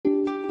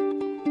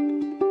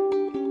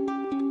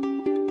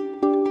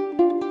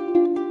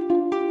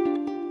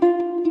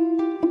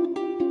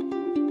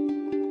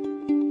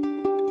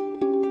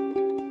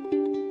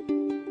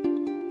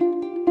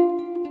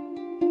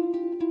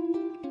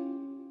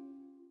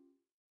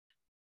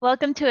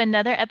Welcome to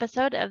another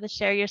episode of the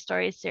Share Your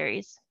Stories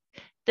series.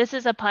 This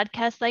is a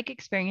podcast-like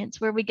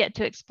experience where we get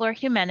to explore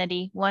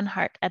humanity one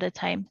heart at a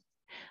time.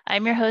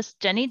 I'm your host,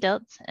 Jenny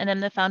Diltz, and I'm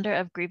the founder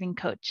of Grieving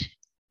Coach.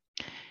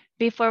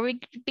 Before we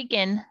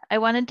begin, I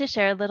wanted to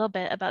share a little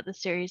bit about the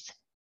series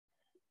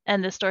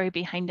and the story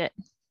behind it.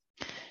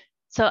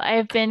 So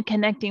I've been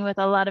connecting with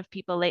a lot of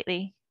people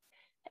lately,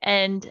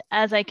 and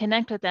as I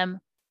connect with them,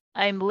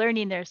 I'm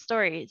learning their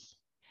stories.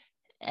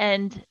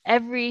 And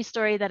every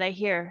story that I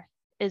hear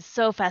is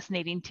so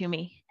fascinating to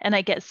me, and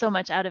I get so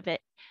much out of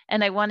it.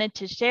 And I wanted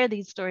to share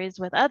these stories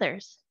with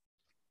others.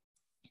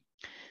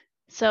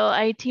 So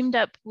I teamed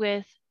up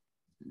with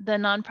the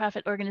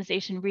nonprofit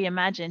organization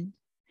Reimagine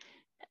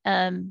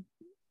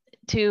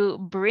to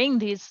bring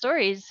these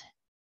stories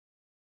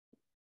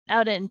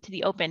out into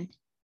the open.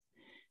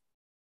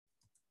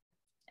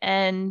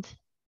 And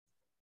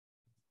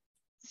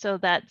so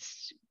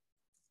that's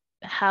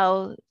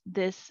how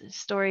this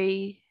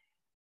story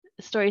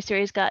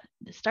series got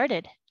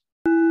started.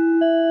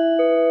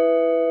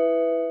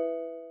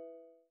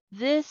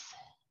 This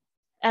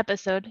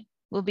episode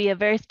will be a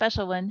very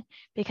special one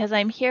because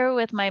I'm here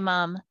with my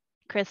mom,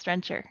 Chris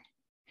Rencher.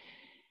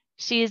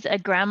 She's a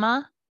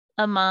grandma,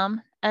 a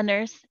mom, a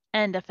nurse,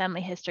 and a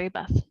family history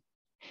buff.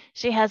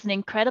 She has an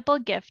incredible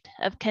gift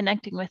of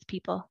connecting with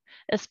people,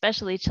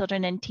 especially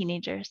children and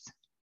teenagers.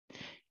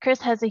 Chris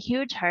has a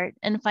huge heart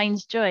and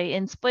finds joy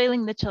in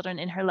spoiling the children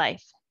in her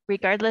life,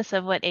 regardless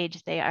of what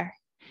age they are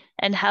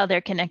and how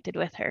they're connected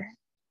with her.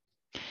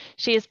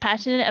 She is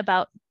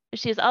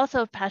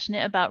also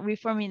passionate about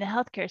reforming the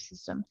healthcare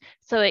system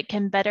so it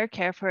can better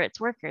care for its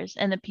workers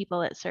and the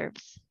people it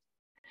serves.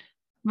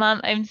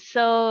 Mom, I'm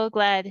so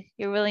glad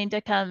you're willing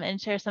to come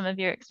and share some of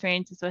your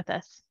experiences with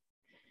us.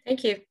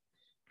 Thank you.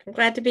 I'm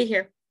glad to be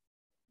here.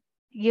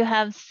 You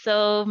have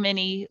so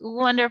many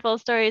wonderful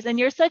stories, and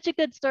you're such a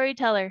good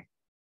storyteller.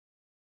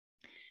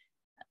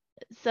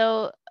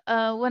 So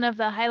one of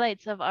the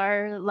highlights of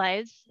our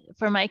lives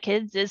for my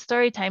kids is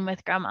story time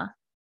with Grandma.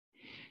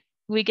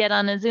 We get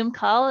on a Zoom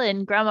call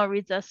and Grandma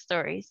reads us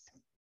stories.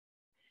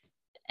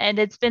 And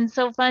it's been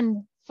so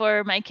fun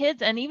for my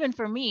kids and even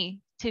for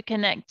me to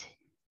connect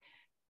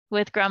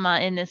with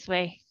Grandma in this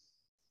way.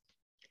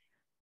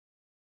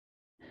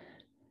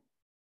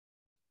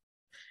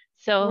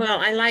 So,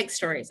 well, I like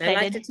stories. Excited.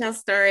 I like to tell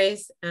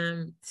stories.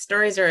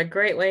 Stories are a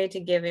great way to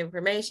give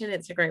information.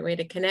 It's a great way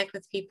to connect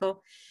with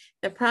people.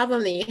 The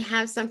problem that you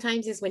have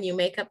sometimes is when you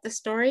make up the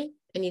story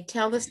and you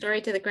tell the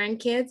story to the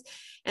grandkids,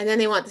 and then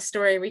they want the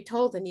story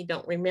retold and you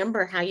don't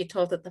remember how you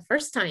told it the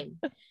first time.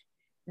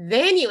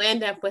 Then you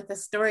end up with a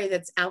story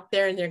that's out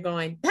there and they're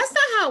going, that's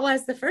not how it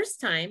was the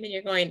first time. And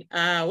you're going,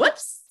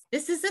 whoops,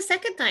 this is the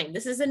second time.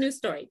 This is a new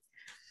story.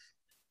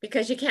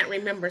 Because you can't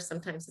remember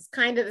sometimes. It's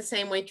kind of the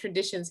same way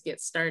traditions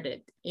get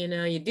started. You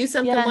know, you do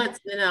something once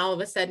and then all of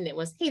a sudden it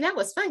was, hey, that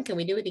was fun. Can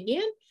we do it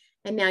again?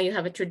 And now you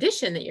have a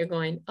tradition that you're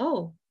going,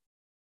 oh,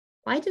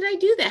 why did I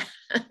do that?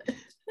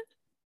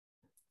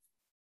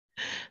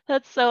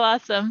 That's so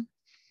awesome.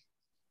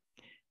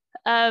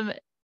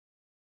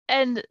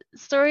 And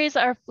stories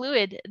are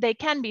fluid. They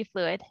can be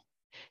fluid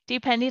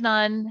depending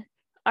on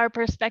our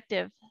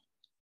perspective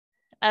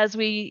as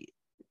we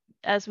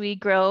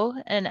grow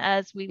and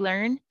as we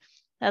learn,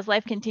 as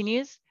life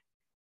continues,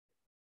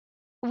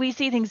 we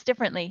see things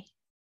differently.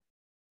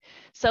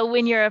 So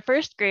when you're a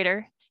first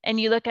grader and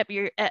you look up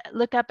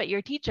at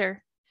your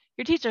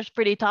teacher's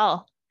pretty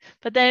tall.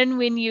 But then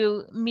when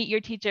you meet your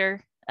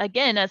teacher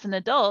again as an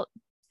adult,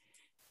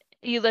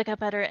 you look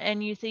up at her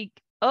and you think,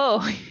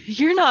 oh,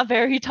 you're not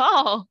very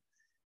tall.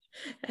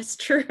 That's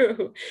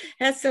true.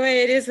 That's the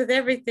way it is with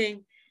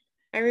everything.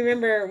 I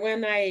remember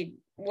when I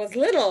was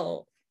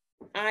little,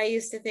 I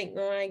used to think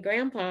my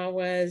grandpa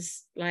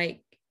was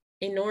like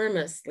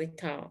enormously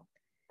tall.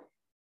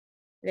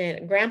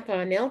 Then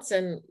Grandpa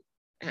Nelson,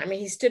 I mean,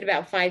 he stood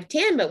about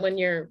 5'10", but when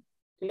you're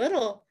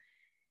little,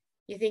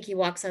 you think he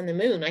walks on the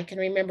moon. I can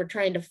remember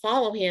trying to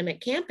follow him at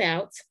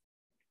campouts,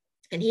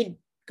 and he'd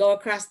go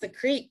across the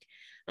creek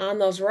on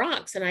those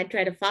rocks, and I'd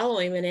try to follow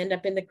him and end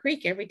up in the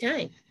creek every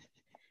time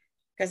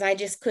because I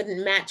just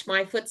couldn't match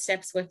my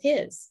footsteps with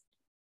his.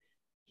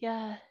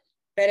 Yeah.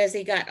 But as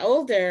he got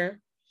older,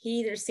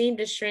 he either seemed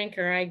to shrink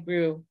or I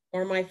grew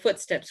or my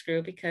footsteps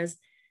grew because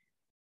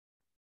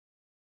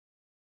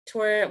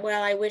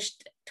I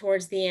wished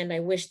towards the end,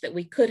 I wished that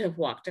we could have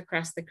walked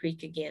across the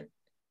creek again.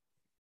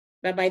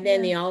 But by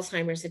then the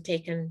Alzheimer's had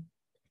taken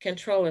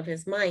control of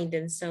his mind.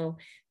 And so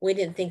we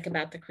didn't think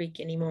about the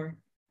creek anymore.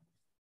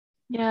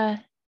 Yeah.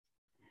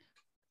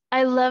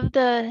 I love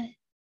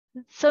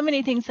so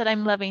many things that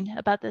I'm loving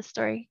about this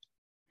story.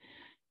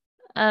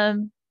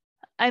 I'm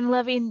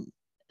loving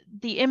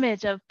the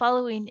image of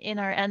following in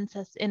our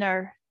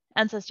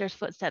ancestors'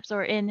 footsteps,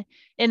 or in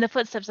the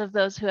footsteps of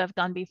those who have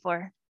gone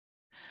before.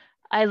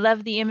 I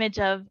love the image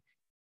of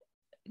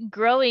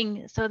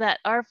growing so that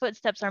our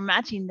footsteps are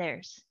matching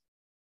theirs.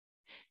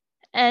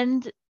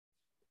 And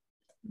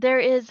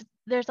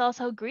there's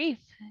also grief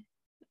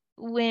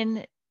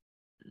when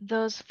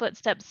those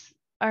footsteps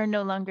are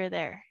no longer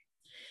there.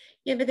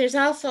 Yeah, but there's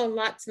also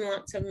lots and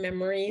lots of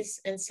memories.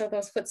 And so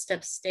those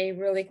footsteps stay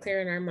really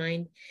clear in our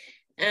mind.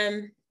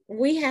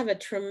 We have a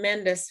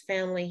tremendous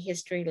family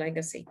history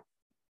legacy.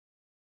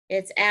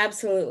 It's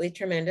absolutely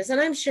tremendous.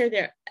 And I'm sure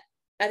there are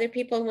other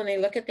people, when they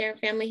look at their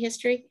family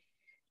history,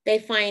 they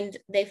find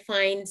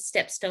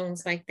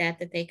stepstones like that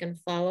they can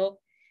follow.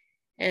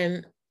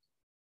 And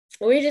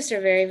we just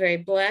are very, very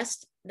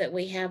blessed that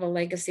we have a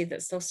legacy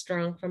that's so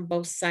strong from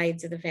both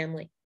sides of the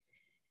family.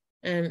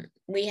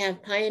 We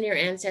have pioneer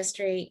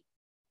ancestry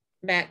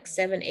back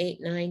 7, 8,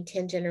 9,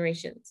 10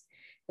 generations.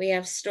 We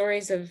have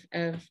stories of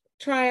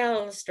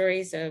trial,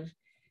 stories of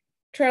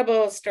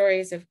trouble,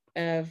 stories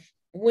of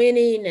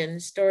winning,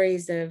 and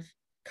stories of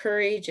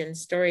courage, and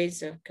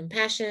stories of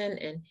compassion,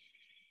 and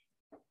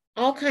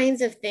all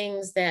kinds of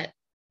things that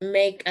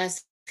make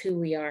us who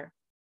we are.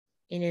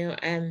 You know,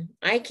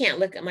 I can't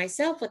look at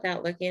myself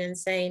without looking and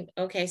saying,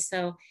 okay,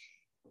 so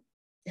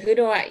who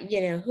do I,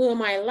 you know, who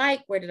am I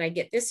like? Where did I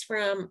get this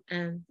from?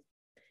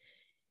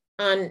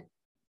 On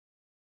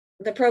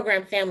the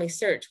program Family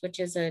Search, which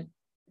is a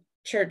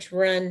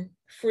church-run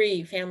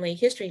free family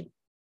history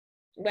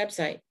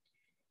website.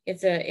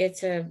 It's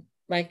a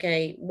like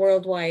a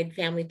worldwide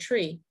family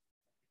tree.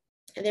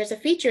 And there's a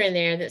feature in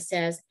there that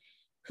says,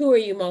 who are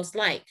you most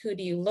like? Who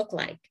do you look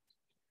like?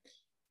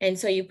 And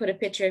so you put a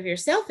picture of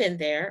yourself in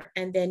there,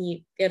 and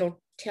then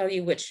it'll tell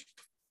you which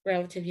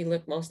relative you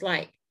look most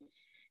like.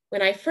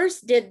 When I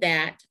first did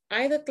that,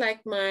 I looked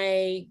like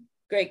my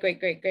great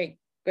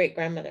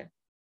grandmother.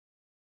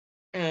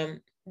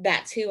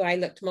 That's who I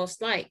looked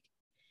most like.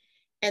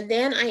 And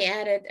then I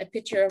added a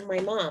picture of my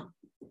mom.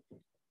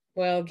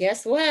 Well,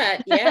 guess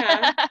what?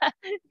 Yeah.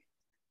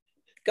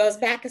 Goes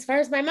back as far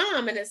as my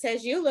mom, and it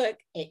says you look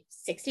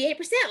 68%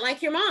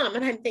 like your mom.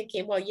 And I'm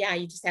thinking, well, yeah,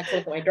 you just have to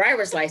look at my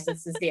driver's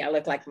license and see I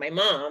look like my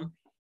mom.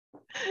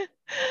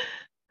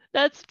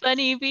 That's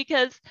funny,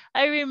 because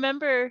I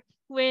remember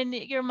when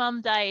your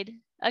mom died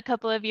a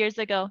couple of years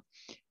ago,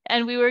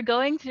 and we were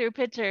going through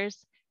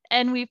pictures,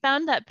 and we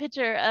found that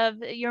picture of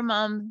your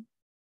mom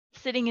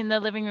sitting in the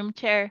living room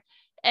chair,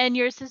 and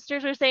your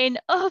sisters were saying,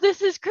 oh,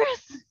 this is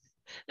Chris.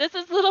 This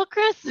is little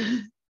Chris.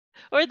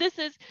 Or this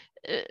is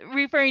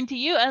referring to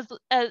you as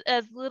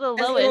little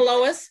Lois. Little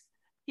Lois.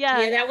 Yeah.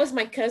 Yeah, that was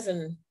my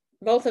cousin.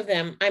 Both of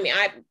them. I mean,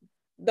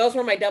 those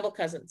were my double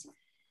cousins.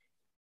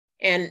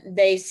 And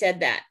they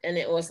said that, and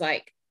it was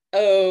like,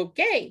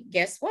 okay,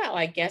 guess what?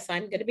 I guess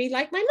I'm going to be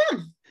like my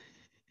mom.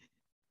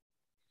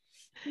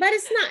 But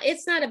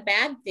it's not a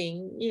bad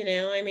thing, you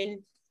know. I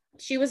mean,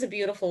 she was a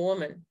beautiful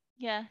woman.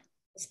 Yeah.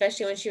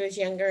 Especially when she was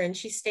younger, and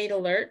she stayed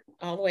alert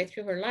all the way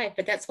through her life.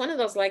 But that's one of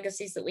those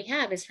legacies that we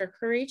have, is her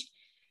courage.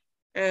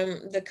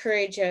 The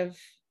courage of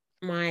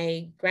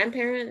my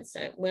grandparents.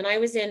 When I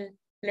was in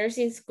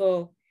nursing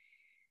school,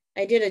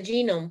 I did a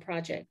genome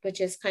project,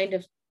 which is kind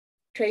of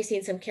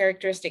tracing some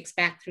characteristics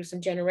back through some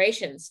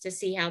generations to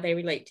see how they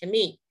relate to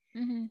me.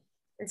 Mm-hmm.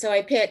 And so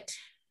I picked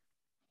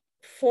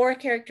 4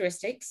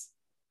 characteristics,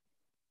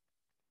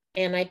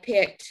 and I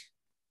picked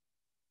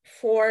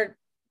 4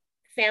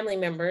 family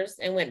members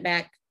and went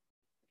back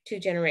 2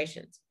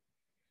 generations.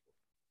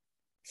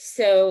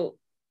 So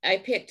I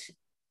picked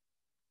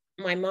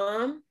my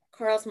mom,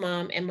 Carl's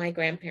mom, and my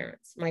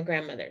grandparents, my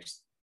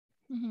grandmothers.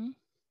 Mm-hmm.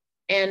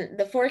 And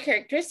the 4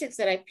 characteristics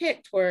that I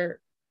picked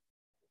were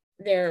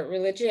their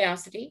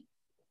religiosity,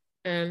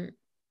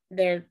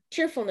 their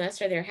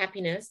cheerfulness or their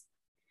happiness.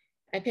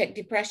 I picked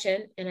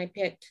depression, and I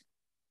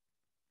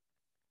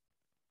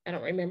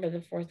don't remember the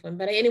 4th one,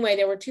 but anyway,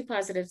 there were 2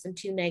 positives and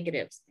 2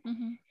 negatives.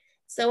 Mm-hmm.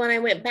 So when I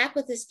went back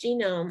with this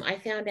genome, I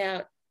found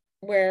out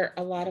where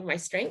a lot of my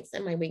strengths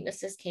and my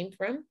weaknesses came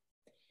from.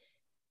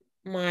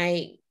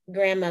 My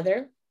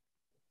grandmother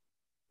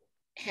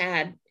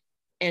had,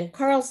 and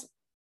Carl's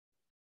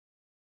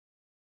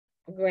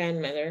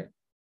grandmother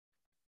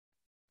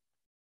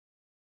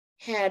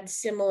had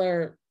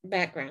similar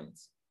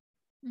backgrounds.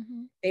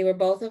 Mm-hmm. They were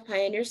both of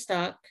pioneer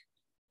stock.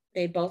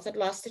 They both had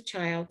lost a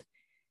child.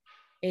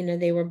 You know,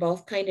 they were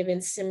both kind of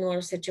in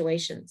similar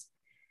situations.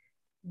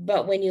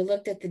 But when you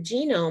looked at the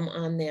genome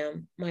on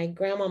them, my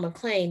grandma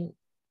McLean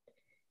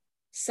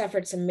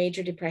suffered some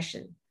major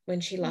depression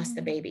when she lost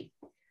the baby.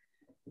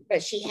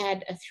 But she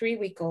had a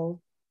 3-week-old,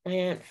 my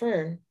Aunt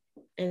Fern,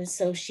 and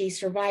so she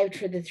survived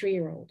for the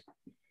 3-year-old.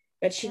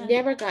 But she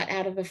never got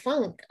out of the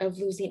funk of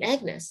losing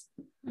Agnes.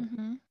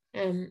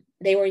 Mm-hmm.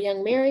 They were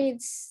young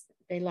marrieds.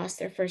 They lost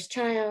their first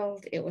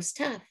child. It was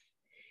tough.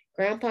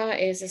 Grandpa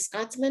is a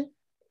Scotsman,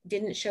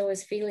 didn't show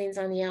his feelings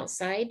on the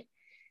outside.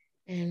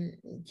 And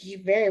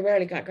you very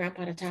rarely got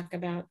Grandpa to talk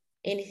about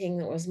anything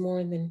that was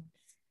more than,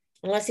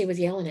 unless he was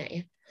yelling at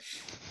you.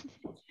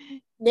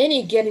 Then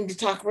you get him to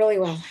talk really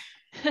well.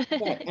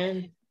 But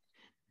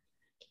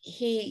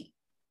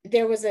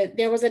there was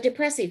a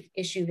depressive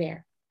issue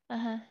there.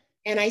 Uh-huh.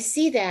 And I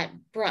see that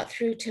brought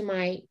through to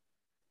my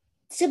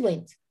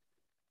siblings,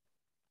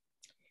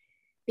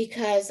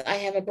 because I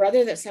have a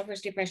brother that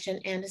suffers depression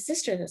and a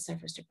sister that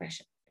suffers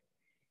depression.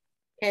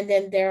 And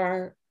then there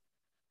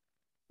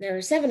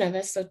are 7 of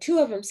us, so 2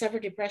 of them suffer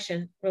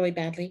depression really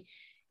badly,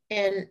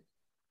 and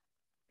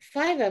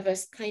 5 of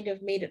us kind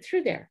of made it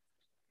through there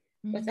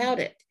Mm-hmm. without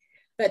it.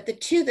 But the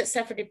 2 that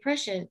suffered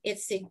depression,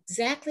 it's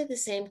exactly the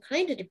same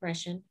kind of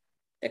depression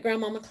that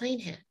Grandma McLean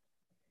had.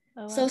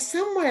 Oh, wow. So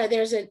somewhere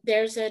there's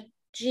a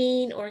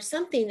gene or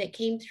something that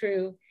came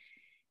through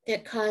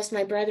that caused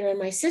my brother and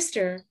my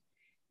sister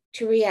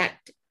to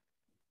react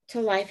to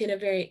life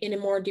in a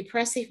more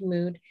depressive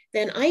mood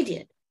than I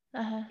did.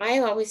 Uh-huh. I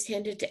always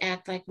tended to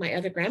act like my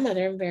other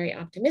grandmother and very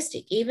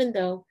optimistic, even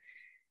though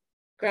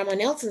Grandma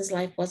Nelson's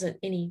life wasn't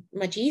any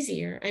much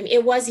easier. I mean,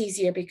 it was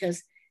easier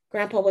because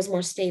Grandpa was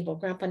more stable.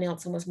 Grandpa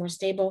Nelson was more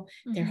stable.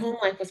 Mm-hmm. Their home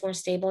life was more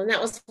stable. And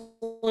that was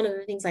one of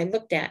the things I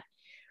looked at.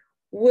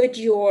 Would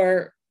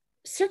your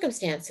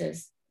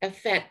circumstances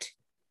affect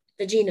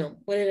the genome?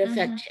 Would it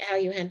affect Mm-hmm. how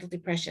you handle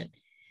depression?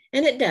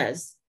 And it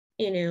does,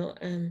 you know.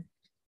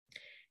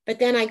 But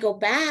then I go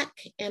back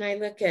and I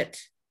look at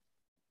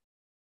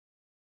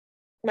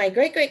my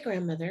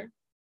great-great-grandmother,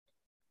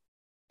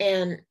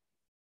 and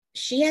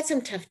she had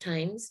some tough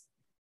times,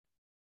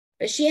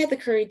 but she had the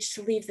courage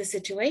to leave the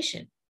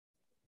situation.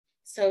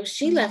 So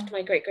she Mm-hmm. left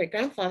my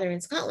great-great-grandfather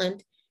in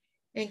Scotland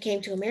and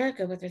came to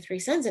America with her 3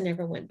 sons and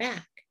never went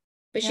back.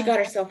 But she got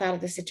herself out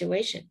of the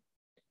situation.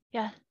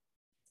 Yeah.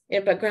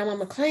 But Grandma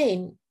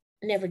McLean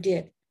never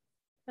did.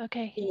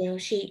 Okay. You know,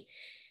 she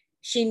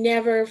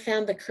never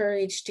found the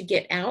courage to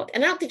get out.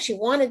 And I don't think she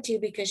wanted to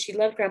because she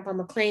loved Grandpa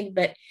McLean,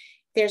 but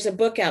there's a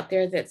book out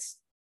there that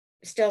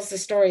tells the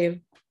story of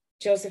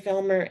Joseph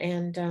Elmer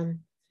and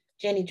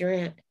Jenny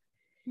Durant.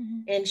 Mm-hmm.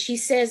 And she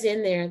says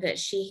in there that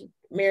she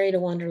married a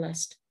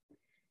wanderlust.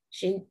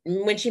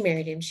 When she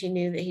married him, she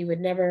knew that he would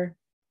never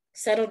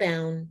settle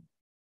down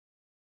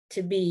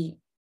to be,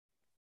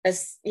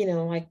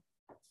 like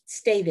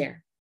stay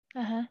there.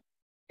 Uh-huh.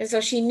 And so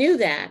she knew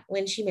that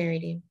when she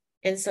married him.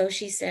 And so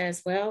she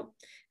says, well,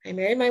 I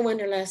married my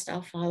wanderlust.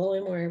 I'll follow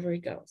him wherever he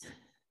goes.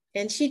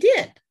 And she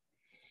did,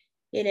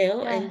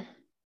 Yeah.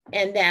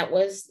 and that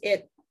was,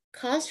 it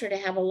caused her to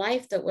have a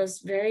life that was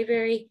very,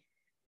 very,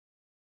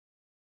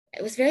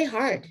 it was very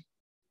hard.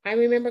 I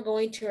remember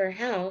going to her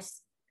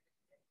house.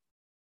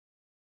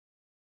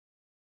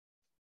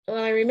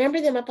 Well, I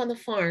remember them up on the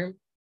farm,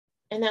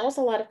 and that was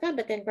a lot of fun.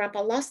 But then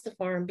Grandpa lost the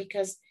farm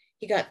because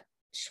he got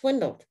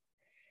swindled.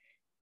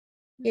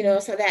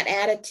 So that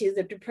added to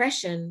the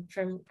depression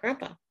from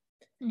Grandpa.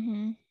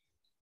 Mm-hmm.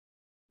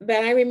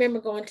 But I remember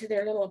going to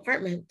their little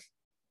apartment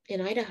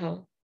in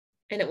Idaho,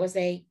 and it was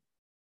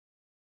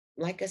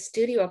like a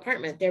studio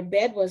apartment. Their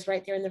bed was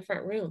right there in the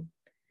front room,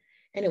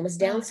 and it was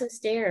down some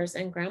stairs,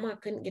 and Grandma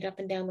couldn't get up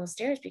and down those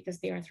stairs because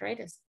of the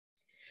arthritis.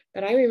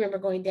 But I remember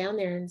going down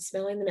there and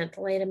smelling the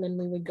mentholatum, and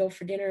we would go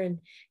for dinner, and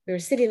we were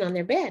sitting on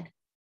their bed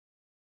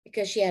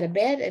because she had a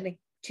bed and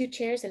 2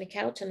 chairs and a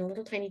couch and a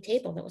little tiny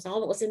table. That was all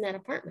that was in that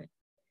apartment.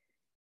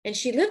 And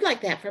she lived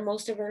like that for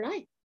most of her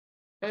life.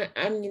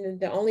 I mean,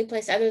 the only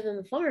place other than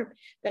the farm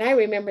that I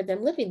remember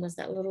them living was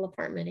that little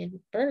apartment in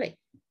Burley.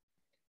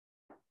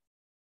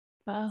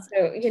 Wow.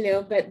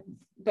 So,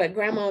 but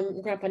Grandma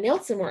and Grandpa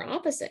Nelson were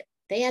opposite.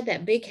 They had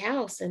that big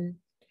house, and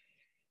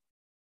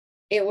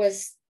it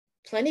was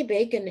plenty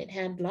big, and it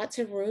had lots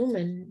of room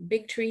and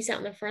big trees out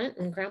in the front,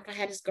 and Grandpa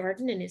had his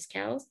garden and his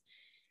cows.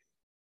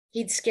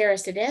 He'd scare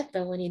us to death,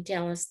 though, when he'd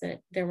tell us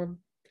that there were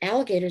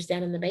alligators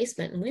down in the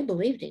basement, and we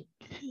believed him.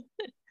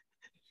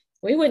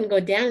 We wouldn't go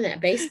down in that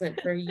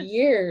basement for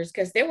years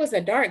because there was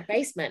a dark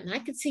basement and I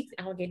could see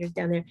alligators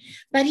down there.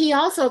 But he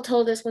also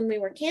told us when we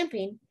were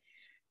camping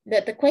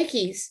that the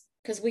Quakies,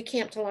 because we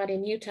camped a lot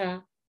in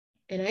Utah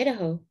and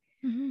Idaho,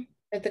 Mm-hmm.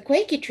 that the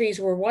Quakey trees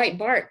were white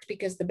barked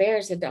because the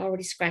bears had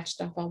already scratched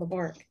off all the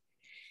bark.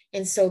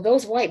 And so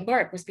those white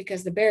bark was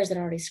because the bears had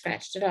already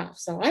scratched it off.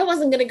 So I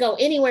wasn't going to go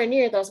anywhere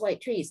near those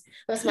white trees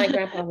unless my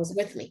grandpa was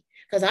with me,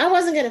 because I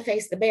wasn't going to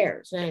face the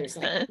bears. And I was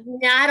like,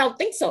 no, I don't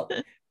think so.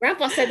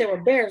 Grandpa said there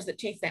were bears that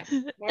chased that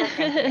bark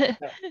off.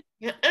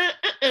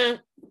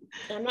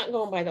 I'm not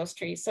going by those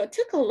trees. So it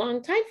took a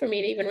long time for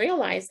me to even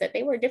realize that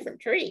they were a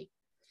different tree.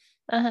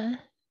 Uh-huh.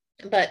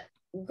 But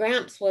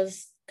Gramps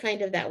was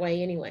kind of that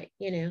way anyway,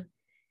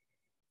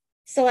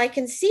 So I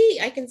can see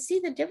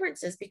the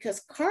differences, because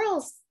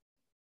Carl's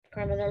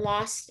grandmother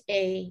lost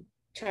a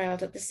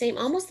child at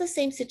almost the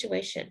same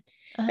situation.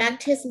 Uh-huh. In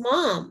fact, his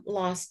mom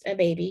lost a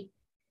baby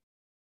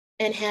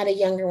and had a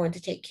younger one to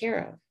take care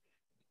of.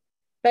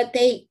 But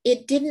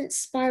it didn't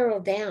spiral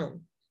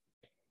down.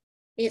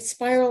 It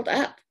spiraled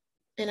up.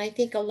 And I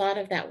think a lot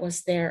of that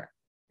was their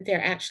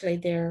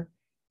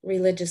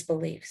religious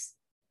beliefs.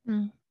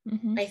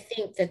 Mm-hmm. I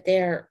think that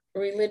their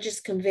religious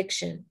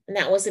conviction, and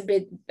that was a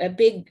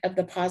big of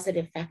the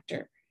positive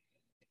factor.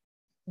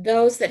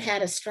 Those that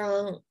had a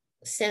strong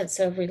sense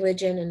of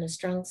religion and a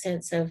strong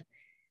sense of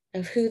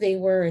who they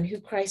were and who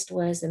Christ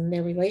was and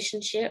their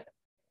relationship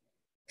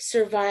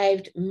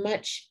survived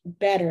much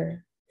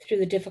better through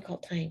the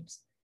difficult times.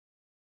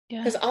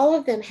 Because all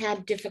of them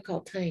had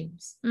difficult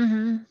times.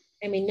 Mm-hmm.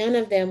 I mean, none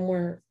of them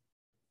were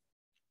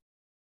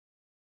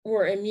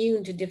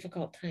immune to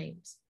difficult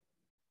times.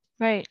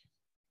 Right.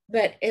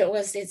 But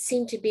it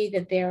seemed to be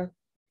that their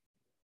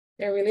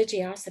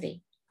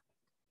religiosity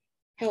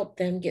helped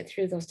them get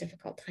through those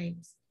difficult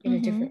times. in a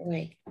different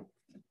way.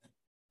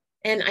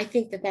 And I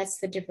think that that's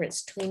the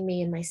difference between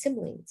me and my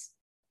siblings.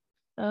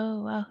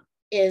 Oh, wow.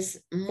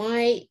 Is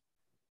my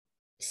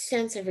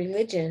sense of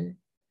religion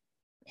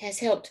has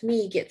helped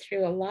me get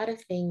through a lot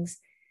of things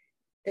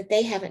that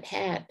they haven't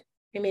had.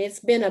 I mean, it's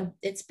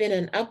been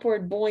an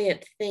upward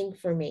buoyant thing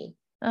for me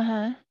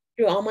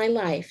through all my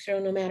life. So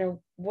no matter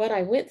what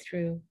I went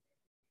through,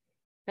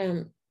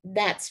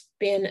 that's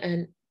been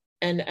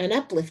an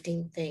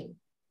uplifting thing.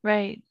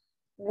 Right.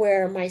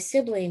 Where my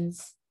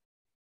siblings,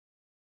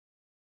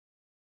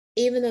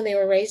 even though they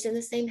were raised in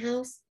the same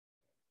house,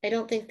 I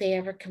don't think they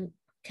ever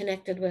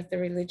connected with the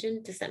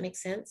religion. Does that make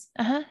sense?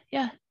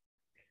 Yeah.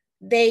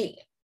 They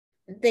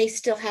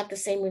still have the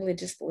same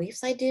religious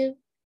beliefs I do,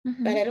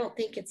 but I don't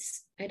think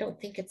it's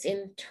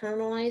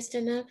internalized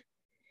enough.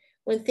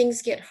 When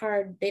things get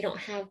hard, they don't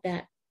have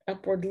that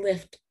upward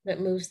lift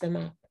that moves them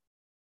up.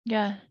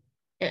 Yeah.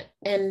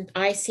 And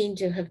I seem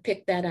to have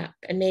picked that up,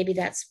 and maybe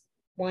that's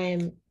why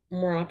I'm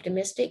more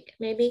optimistic,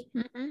 maybe,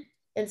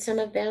 than some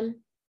of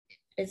them.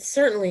 It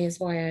certainly is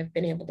why I've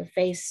been able to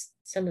face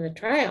some of the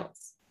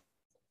trials.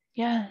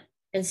 Yeah.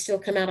 And still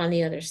come out on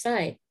the other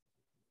side.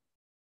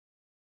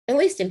 At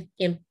least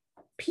in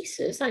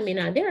pieces. I mean,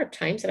 there are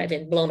times that I've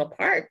been blown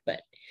apart,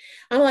 but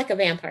I'm like a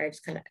vampire,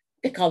 just kind of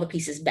pick all the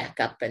pieces back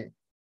up and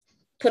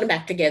put them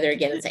back together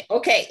again and say,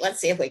 okay, let's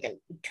see if we can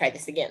try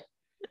this again.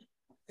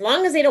 As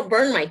long as they don't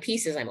burn my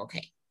pieces, I'm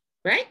okay.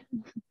 Right?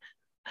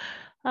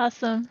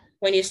 Awesome.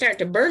 When you start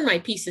to burn my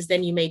pieces,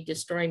 then you may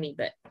destroy me,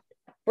 but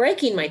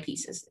breaking my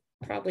pieces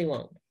probably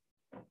won't.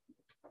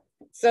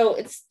 So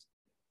it's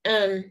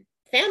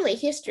family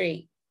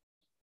history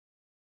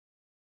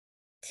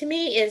to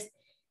me is,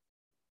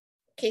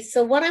 okay,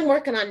 so what I'm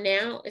working on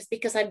now is,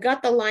 because I've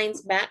got the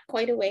lines back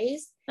quite a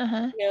ways,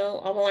 you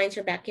know, all the lines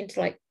are back into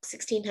like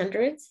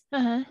 1600s,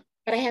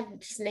 but I have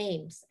just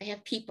names, I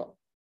have people,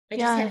 I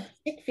just have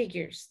stick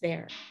figures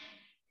there.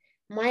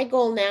 My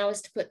goal now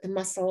is to put the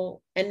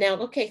muscle, and now,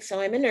 okay, so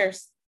I'm a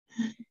nurse.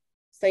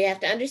 So you have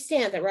to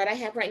understand that what I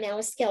have right now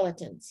is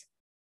skeletons.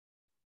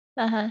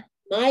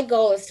 My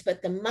goal is to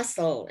put the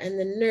muscle and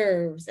the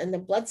nerves and the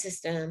blood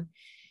system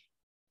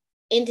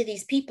into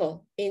these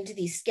people, into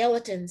these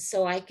skeletons,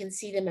 so I can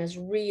see them as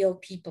real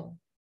people,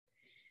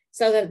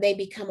 so that they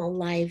become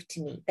alive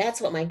to me. That's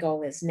what my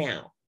goal is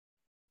now.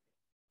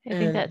 I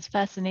think that's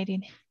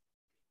fascinating.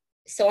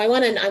 So I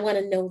want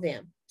to know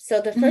them.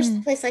 So the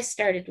first place I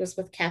started was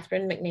with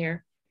Catherine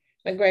McGregor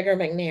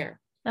McNair.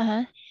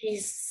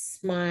 She's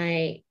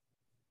my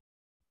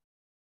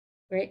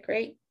great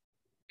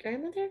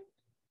grandmother.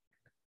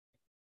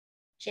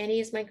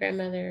 Jenny is my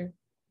grandmother.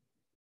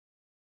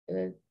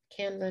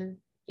 Canlin.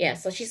 Yeah,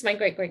 so she's my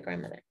great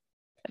grandmother.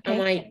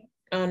 Okay.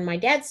 On my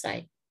dad's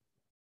side.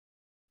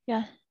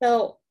 Yeah.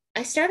 So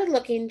I started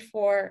looking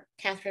for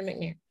Catherine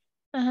McNair.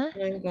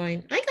 And I'm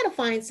going, I gotta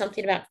find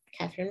something about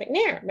Catherine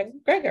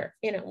McGregor.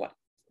 You know,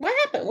 what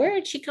happened? Where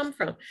did she come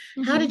from?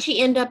 How did she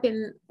end up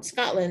in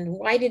Scotland?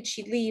 Why did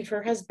she leave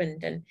her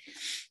husband? And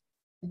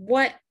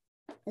what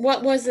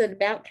was it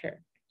about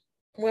her?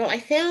 Well, I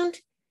found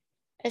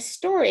a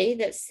story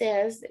that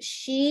says that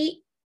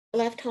she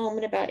left home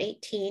at about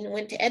 18,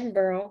 went to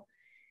Edinburgh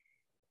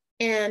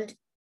and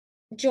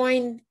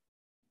joined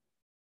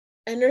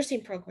a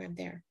nursing program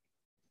there.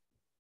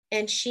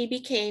 And she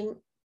became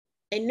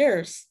a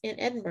nurse in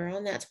Edinburgh,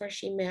 and that's where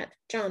she met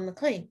John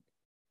McLean.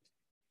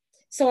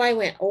 So I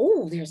went,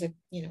 oh, there's a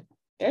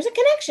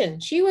connection.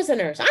 She was a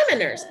nurse. I'm a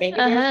nurse, maybe.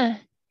 And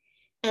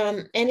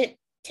it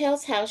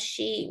tells how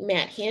she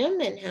met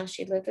him and how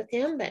she lived with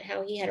him, but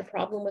how he had a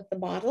problem with the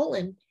bottle,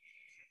 and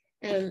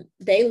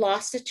they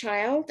lost a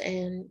child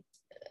and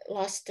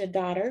lost a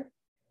daughter.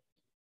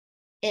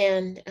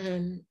 And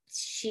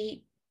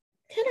she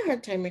had a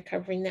hard time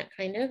recovering that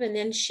kind of. And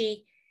then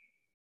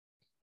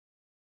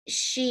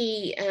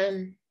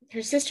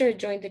her sister had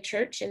joined the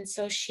church, and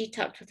so she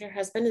talked with her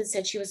husband and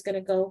said she was going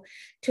to go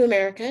to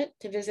America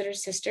to visit her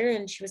sister,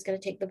 and she was going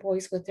to take the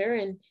boys with her.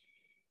 And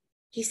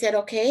he said,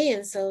 okay.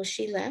 And so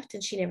she left,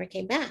 and she never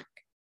came back.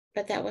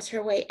 But that was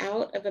her way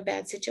out of a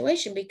bad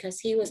situation, because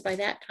he was by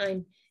that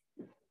time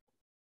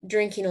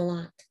drinking a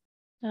lot.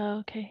 Oh,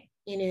 okay.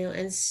 You know,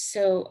 and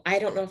so I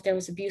don't know if there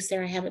was abuse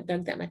there. I haven't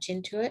dug that much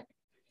into it.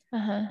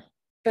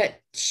 But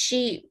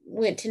she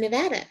went to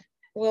Nevada.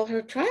 Well,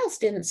 her trials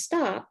didn't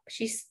stop.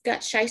 She got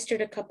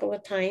shystered a couple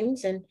of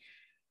times, and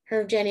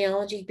her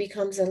genealogy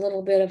becomes a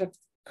little bit of a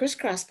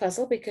crisscross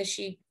puzzle, because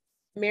she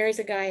marries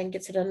a guy and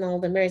gets it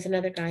annulled, and marries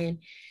another guy, and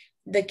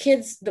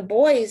the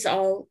boys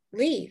all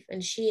leave,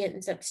 and she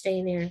ends up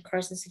staying there in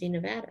Carson City,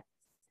 Nevada.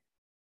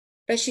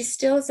 But she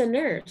still is a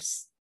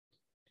nurse,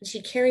 and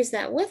she carries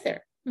that with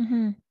her.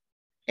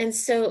 And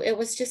so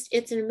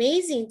it's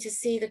amazing to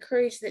see the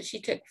courage that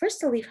she took, first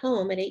to leave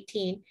home at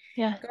 18,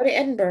 go to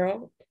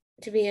Edinburgh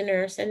to be a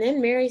nurse, and then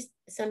marry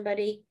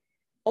somebody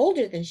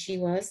older than she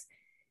was,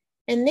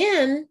 and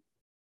then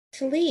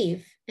to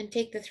leave and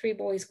take the 3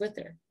 boys with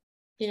her,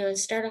 you know, and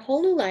start a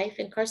whole new life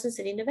in Carson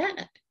City,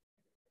 Nevada.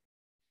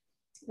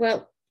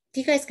 Well,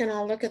 you guys can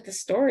all look at the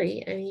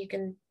story, and you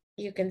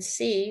can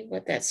see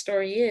what that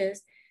story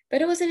is.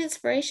 But it was an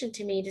inspiration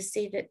to me to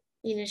see that,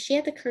 she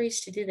had the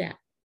courage to do that.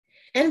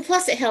 And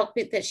plus it helped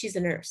that she's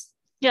a nurse.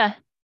 Yeah.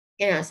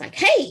 And I was like,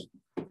 hey,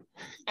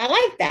 I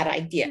like that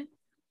idea.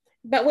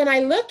 But when I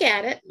look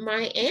at it,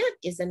 my aunt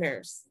is a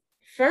nurse.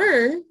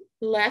 Fern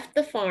left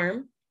the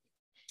farm.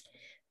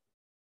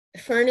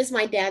 Fern is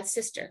my dad's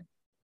sister.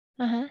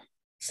 Uh-huh.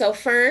 So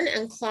Fern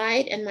and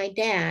Clyde and my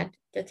dad,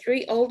 the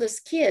three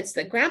oldest kids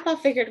that Grandpa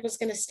figured was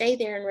going to stay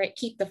there and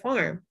keep the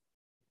farm,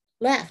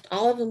 left.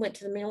 All of them went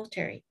to the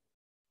military.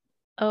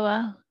 Oh,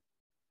 wow.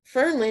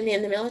 Fern went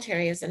in the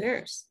military as a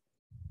nurse.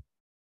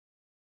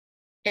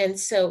 And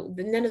so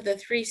none of the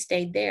three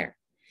stayed there.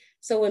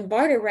 So when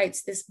Barter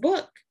writes this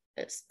book,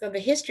 the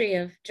history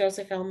of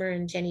Joseph Elmer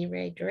and Jenny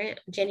Ray Durant,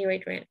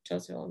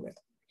 Joseph Elmer.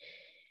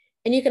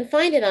 And you can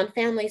find it on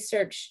Family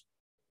Search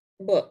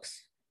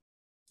books.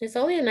 It's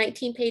only a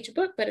 19-page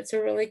book, but it's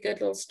a really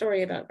good little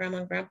story about Grandma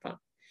and Grandpa.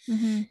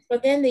 Mm-hmm.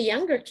 But then the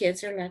younger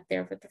kids are left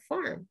there with the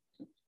farm.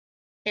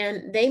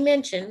 And they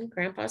mention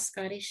Grandpa's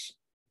Scottish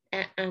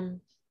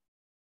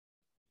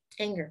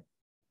anger.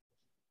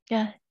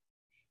 Yeah.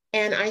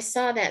 And I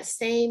saw that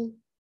same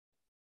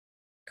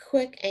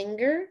quick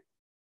anger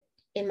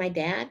in my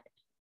dad.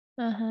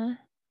 Uh-huh.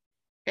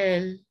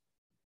 And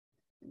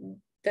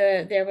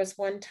there was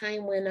one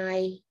time when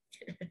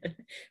of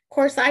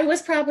course, I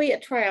was probably a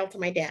trial to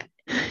my dad.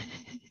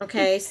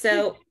 Okay,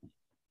 so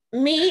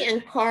me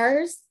and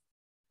cars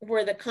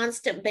were the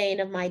constant bane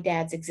of my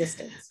dad's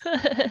existence.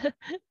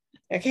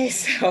 Okay,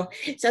 so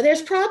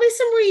there's probably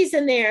some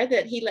reason there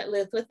that he let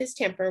live with his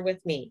temper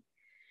with me.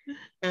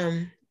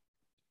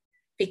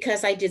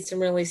 Because I did some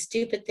really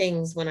stupid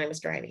things when I was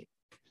driving.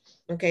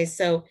 Okay,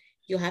 so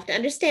you'll have to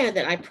understand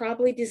that I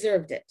probably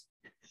deserved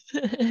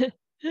it.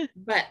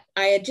 But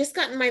I had just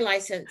gotten my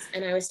license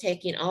and I was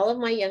taking all of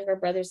my younger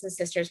brothers and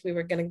sisters. We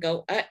were going to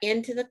go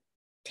into the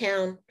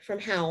town from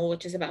Howell,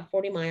 which is about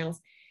 40 miles,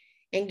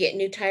 and get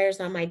new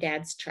tires on my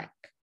dad's truck.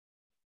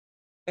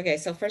 Okay,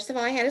 so first of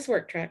all, I had his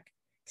work truck.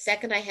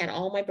 Second, I had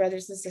all my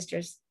brothers and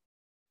sisters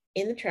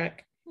in the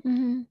truck.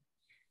 Mm-hmm.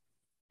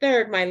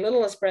 Third, my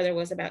littlest brother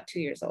was about 2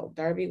 years old.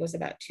 Darby was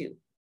about 2.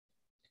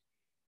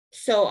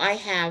 So I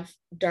have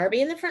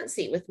Darby in the front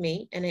seat with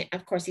me. And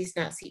of course, he's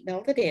not seat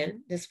belted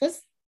in. This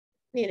was,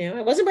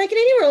 I wasn't breaking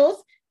any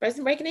rules. I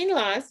wasn't breaking any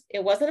laws.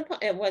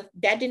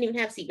 Dad didn't even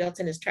have seat belts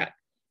in his truck.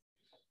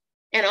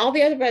 And all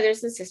the other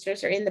brothers and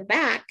sisters are in the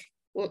back.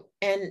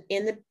 And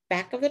in the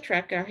back of the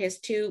truck are his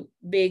 2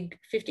 big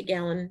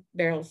 50-gallon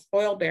barrels,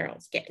 oil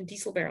barrels,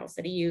 diesel barrels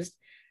that he used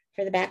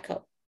for the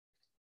backhoe.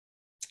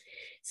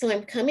 So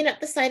I'm coming up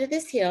the side of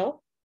this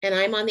hill and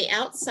I'm on the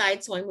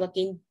outside. So I'm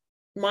looking,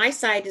 my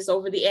side is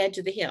over the edge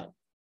of the hill.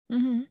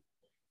 Mm-hmm.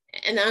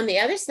 And on the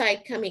other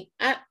side, coming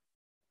up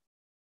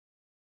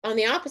on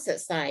the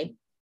opposite side,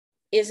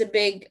 is a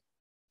big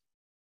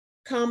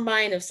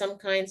combine of some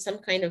kind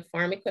of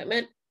farm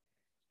equipment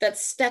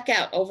that's stuck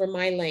out over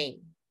my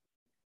lane.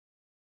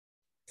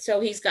 So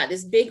he's got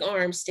this big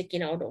arm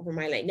sticking out over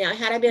my lane. Now,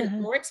 had I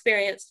been more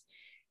experienced,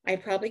 I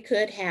probably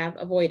could have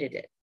avoided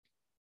it.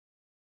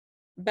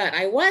 But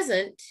I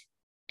wasn't.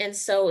 And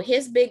so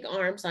his big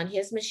arms on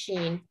his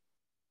machine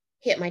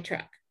hit my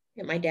truck,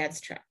 hit my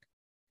dad's truck.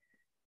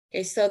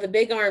 Okay, so the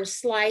big arm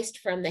sliced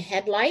from the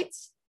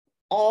headlights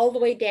all the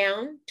way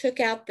down, took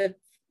out the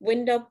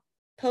window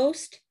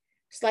post,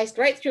 sliced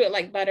right through it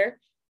like butter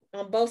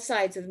on both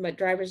sides of the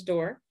driver's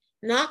door,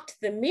 knocked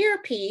the mirror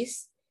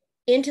piece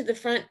into the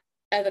front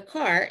of the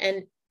car,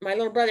 and my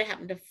little brother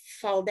happened to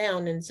fall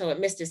down, and so it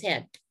missed his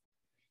head.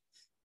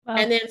 Wow.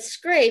 And then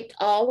scraped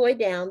all the way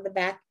down the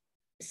back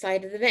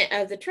side of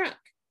the truck.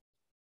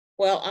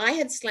 Well, I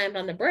had slammed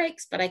on the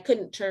brakes, but I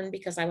couldn't turn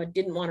because I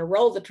didn't want to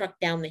roll the truck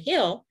down the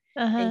hill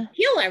and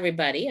kill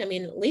everybody. I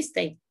mean, at least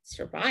they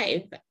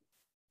survived, but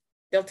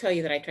they'll tell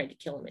you that I tried to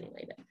kill them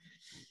anyway.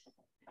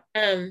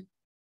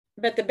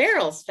 But the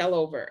barrels fell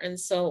over. And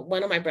so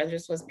one of my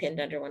brothers was pinned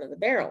under one of the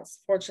barrels.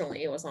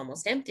 Fortunately, it was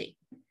almost empty.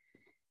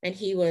 And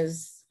he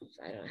was,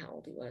 I don't know how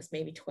old he was,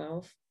 maybe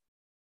 12.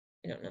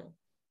 I don't know.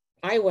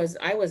 I was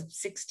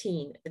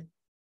 16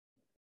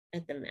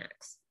 at the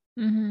max.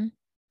 Mm-hmm.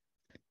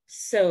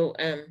 So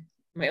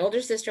my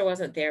older sister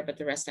wasn't there, but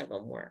the rest of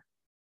them were.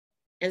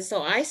 And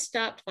so I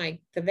stopped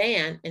the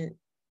van and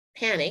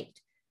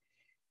panicked,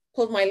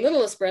 pulled my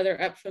littlest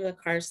brother up from the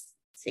car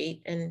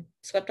seat and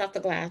swept off the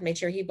glass, made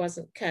sure he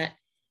wasn't cut.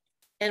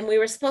 And we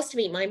were supposed to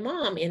meet my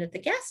mom in at the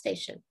gas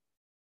station.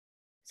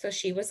 So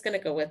she was going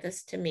to go with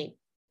us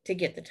to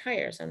get the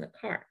tires on the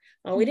car.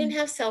 Well, we didn't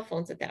have cell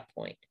phones at that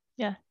point.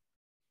 Yeah.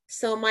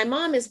 So my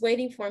mom is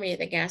waiting for me at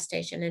the gas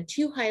station, and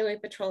 2 highway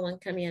patrolmen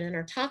come in and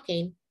are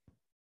talking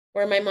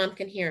where my mom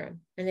can hear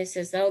them. And they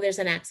says, oh, there's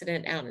an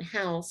accident out in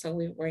Howell, so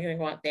we're going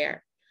to go out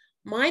there.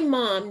 My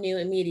mom knew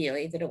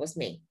immediately that it was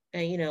me.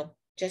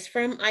 Just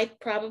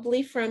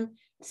probably from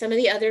some of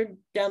the other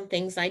dumb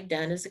things I'd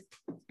done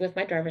with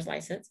my driver's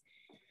license.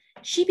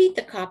 She beat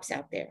the cops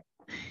out there.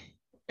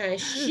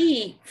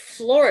 She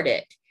floored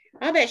it.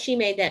 I bet she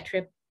made that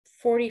trip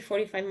 40,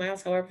 45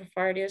 miles, however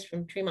far it is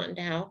from Tremont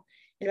to Howell,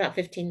 in about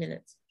 15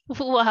 minutes.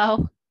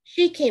 Wow.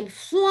 She came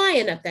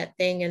flying up that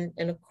thing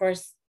and of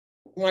course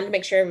wanted to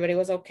make sure everybody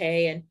was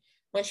okay. And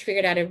once she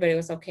figured out everybody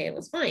was okay, it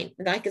was fine.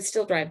 And I could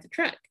still drive the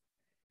truck.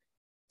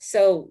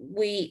 So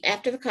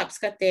after the cops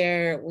got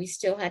there, we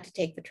still had to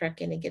take the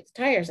truck in and get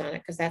the tires on it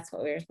because that's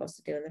what we were supposed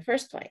to do in the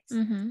first place.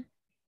 Mm-hmm.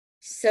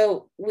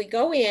 So we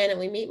go in and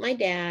we meet my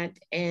dad,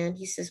 and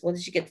he says, well,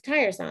 did you get the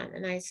tires on?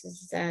 And I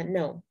says,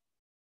 no.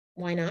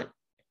 Why not?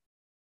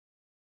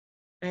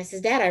 And I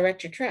says, Dad, I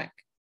wrecked your truck.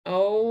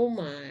 Oh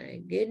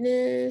my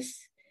goodness.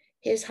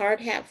 His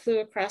hard hat flew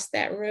across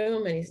that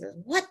room and he says,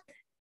 what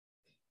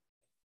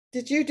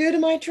did you do to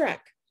my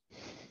truck?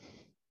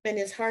 And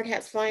his hard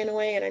hat's flying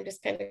away, and I'm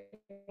just kind of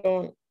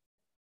going,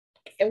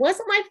 it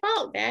wasn't my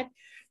fault, Dad.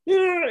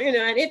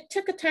 And it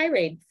took a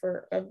tirade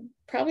for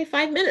probably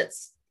 5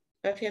 minutes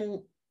of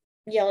him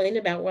yelling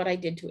about what I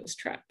did to his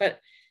truck. But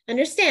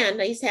understand,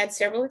 he's had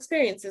several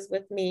experiences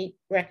with me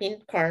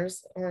wrecking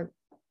cars or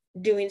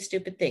doing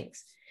stupid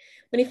things.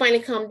 When he finally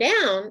calmed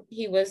down,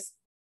 he was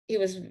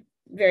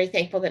very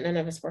thankful that none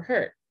of us were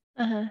hurt.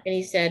 Uh-huh. And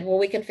he said, well,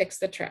 we can fix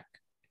the truck.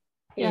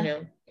 Yeah.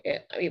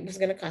 It was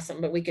going to cost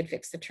something, but we could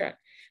fix the truck.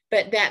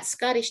 But that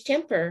Scottish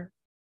temper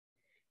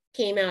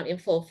came out in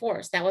full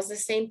force. That was the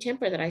same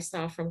temper that I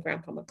saw from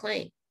Grandpa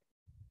McLean.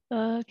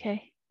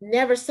 Okay.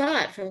 Never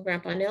saw it from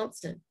Grandpa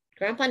Nelson.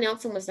 Grandpa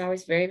Nelson was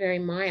always very, very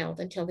mild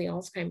until the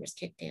Alzheimer's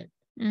kicked in.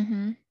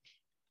 Mm-hmm.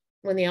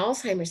 When the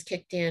Alzheimer's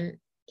kicked in,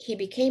 he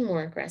became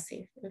more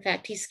aggressive. In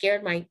fact, he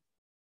scared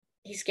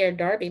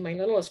Darby, my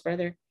littlest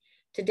brother,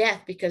 to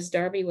death because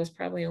Darby was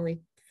probably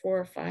only 4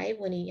 or 5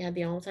 when he had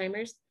the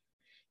Alzheimer's.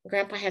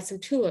 Grandpa had some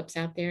tulips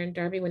out there, and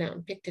Darby went out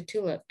and picked a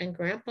tulip, and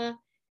Grandpa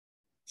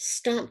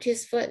stomped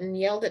his foot and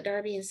yelled at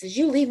Darby and says,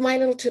 you leave my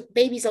little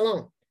babies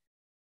alone.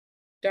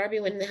 Darby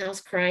went in the house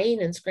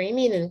crying and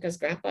screaming, and because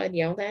Grandpa had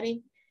yelled at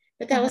him.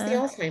 But that was the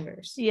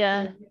Alzheimer's.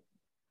 Yeah.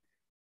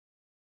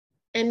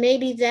 And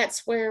maybe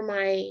that's where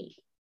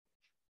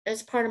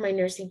as part of my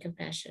nursing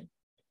compassion,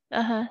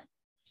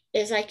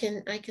 is I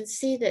can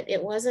see that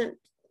it wasn't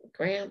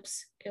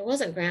Gramps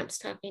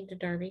talking to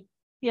Darby.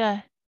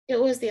 Yeah. It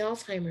was the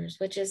Alzheimer's,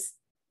 which is,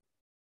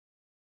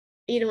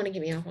 you don't want to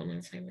get me off on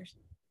Alzheimer's.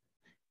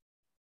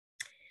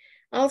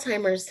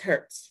 Alzheimer's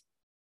hurts.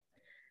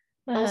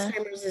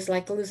 Alzheimer's is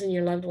like losing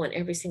your loved one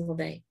every single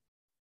day.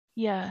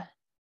 Yeah.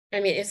 I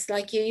mean, it's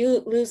like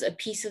you lose a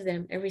piece of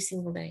them every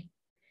single day.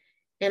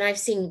 And I've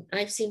seen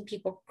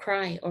people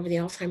cry over the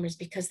Alzheimer's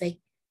because they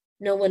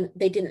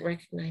didn't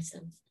recognize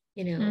them.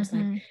 It's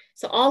like,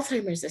 so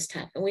Alzheimer's is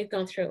tough. And we've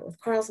gone through it with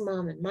Carl's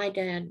mom and my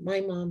dad, my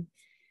mom,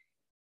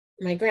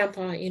 my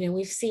grandpa,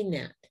 we've seen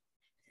that.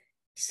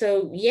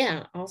 So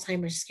yeah,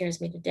 Alzheimer's scares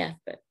me to death,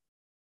 but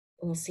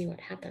we'll see what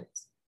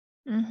happens.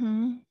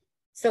 Mm-hmm.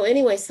 So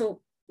anyway,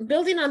 so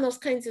building on those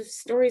kinds of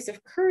stories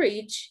of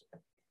courage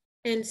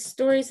and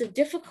stories of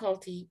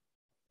difficulty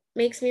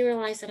makes me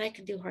realize that I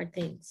can do hard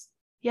things.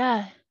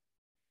 Yeah.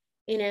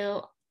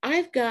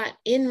 I've got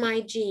in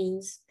my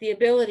genes the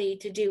ability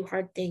to do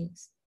hard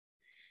things.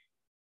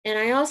 And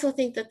I also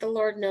think that the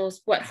Lord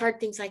knows what hard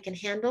things I can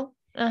handle,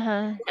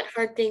 what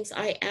hard things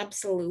I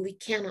absolutely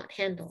cannot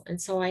handle.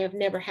 And so I have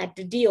never had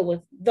to deal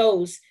with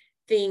those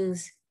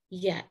things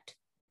yet.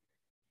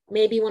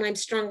 Maybe when I'm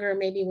stronger,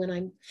 maybe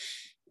when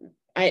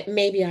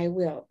maybe I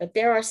will. But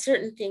there are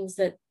certain things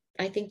that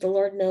I think the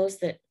Lord knows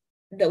that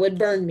would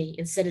burn me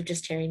instead of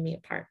just tearing me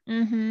apart.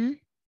 Mm-hmm.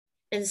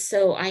 And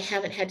so I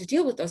haven't had to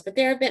deal with those, but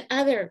there have been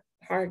other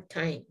hard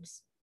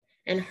times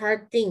and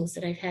hard things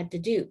that I've had to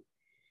do.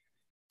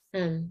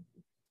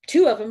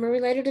 2 of them are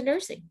related to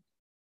nursing.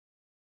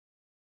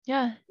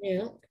 Yeah.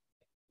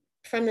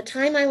 From the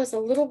time I was a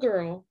little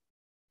girl,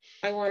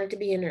 I wanted to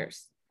be a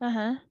nurse.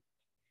 I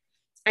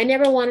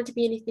never wanted to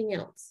be anything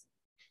else.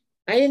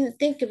 I didn't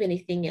think of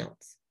anything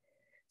else.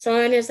 So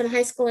when I was in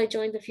high school, I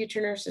joined the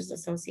Future Nurses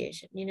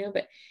Association,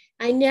 but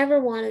I never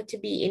wanted to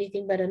be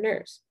anything but a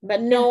nurse.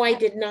 But no, I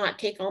did not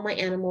take all my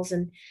animals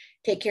and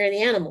take care of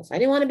the animals. I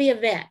didn't want to be a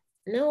vet.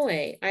 No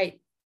way. I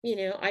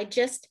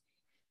just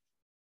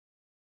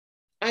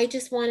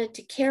wanted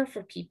to care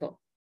for people.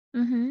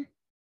 Mm-hmm.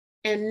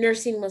 And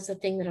nursing was the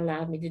thing that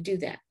allowed me to do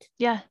that.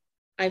 Yeah.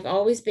 I've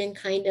always been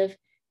kind of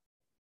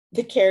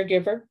the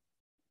caregiver.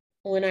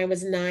 When I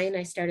was 9,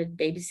 I started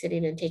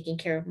babysitting and taking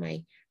care of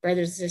my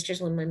brothers and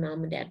sisters when my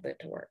mom and dad went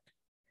to work.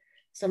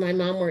 So my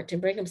mom worked in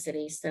Brigham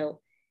City.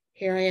 So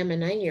here I am, a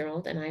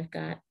 9-year-old, and I've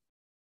got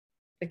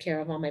the care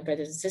of all my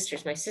brothers and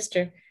sisters. My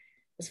sister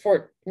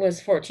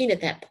was 14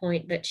 at that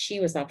point, but she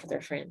was off with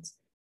her friends.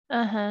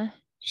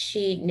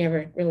 She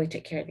never really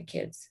took care of the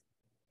kids.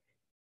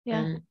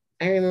 Yeah.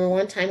 I remember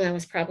one time I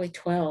was probably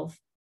 12,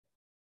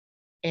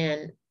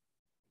 and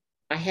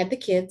I had the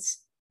kids,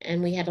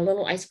 and we had a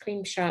little ice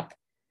cream shop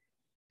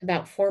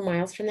about 4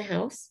 miles from the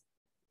house.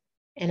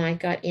 And I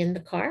got in the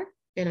car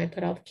and I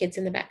put all the kids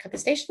in the back of the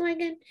station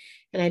wagon,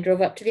 and I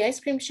drove up to the ice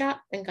cream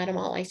shop and got them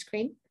all ice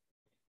cream.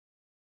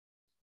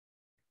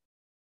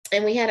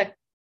 And we had a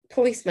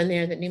policeman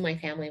there that knew my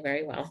family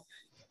very well.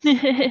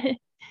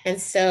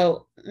 And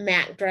so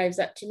Matt drives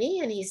up to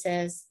me and he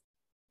says,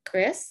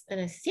 Chris? And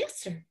I said,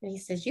 yes, sir. And he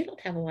says, you don't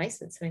have a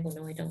license. And I go,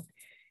 no, I don't.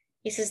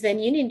 He says, then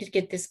you need to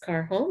get this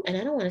car home and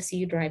I don't want to see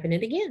you driving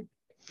it again.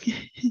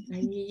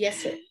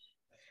 Yes, sir.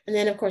 And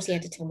then, of course, he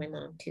had to tell my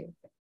mom too.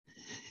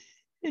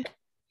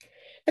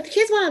 But the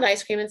kids wanted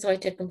ice cream, and so I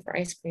took them for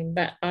ice cream.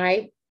 But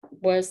I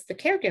was the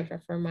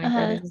caregiver for my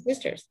brothers and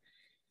sisters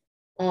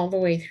all the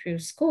way through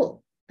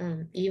school.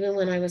 Even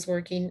when I was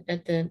working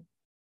at the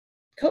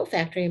coat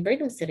factory in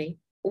Brigham City,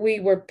 we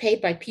were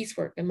paid by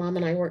piecework, and Mom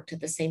and I worked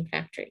at the same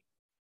factory.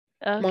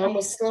 Okay. Mom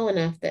was slow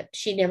enough that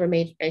she never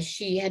made,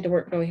 she had to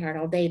work really hard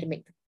all day to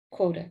make the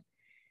quota.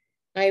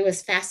 I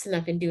was fast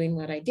enough in doing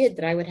what I did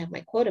that I would have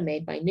my quota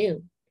made by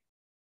noon.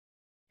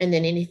 And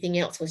then anything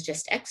else was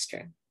just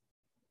extra.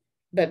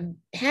 But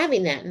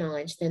having that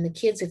knowledge, then the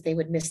kids, if they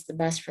would miss the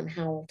bus from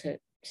Howell to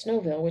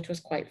Snowville, which was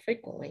quite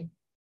frequently,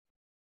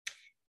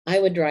 I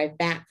would drive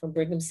back from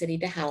Brigham City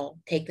to Howell,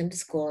 take them to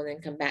school, and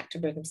then come back to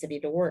Brigham City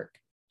to work.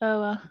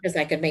 Oh, wow. Because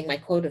I could make my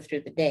quota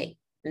through the day.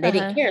 And they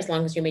didn't care as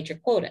long as you made your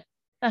quota.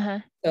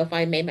 So if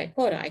I made my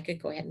quota, I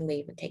could go ahead and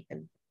leave and take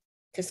them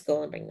to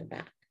school and bring them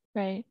back.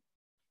 Right.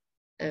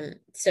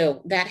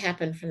 So that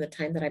happened from the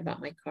time that I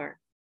bought my car.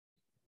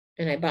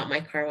 And I bought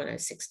my car when I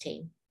was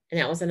 16. And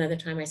that was another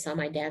time I saw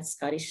my dad's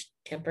Scottish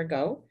temper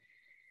go,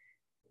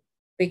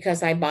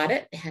 because I bought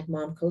it, had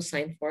Mom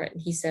co-sign for it.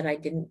 And he said I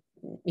didn't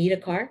need a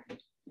car.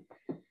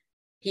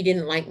 He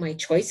didn't like my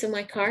choice of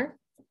my car.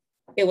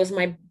 It was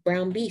my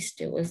brown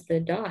beast. It was the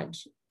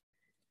Dodge.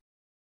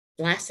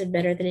 Lasted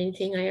better than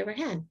anything I ever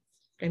had.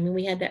 I mean,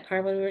 we had that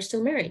car when we were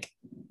still married.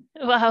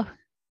 Wow.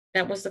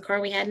 That was the car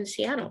we had in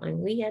Seattle. And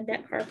we had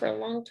that car for a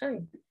long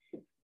time.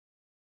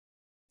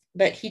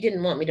 But he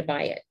didn't want me to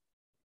buy it.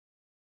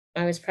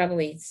 I was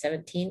probably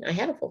 17. I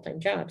had a full-time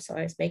job, so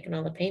I was making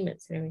all the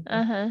payments and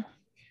everything.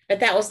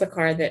 But that was the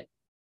car that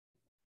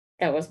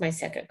was my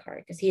second car,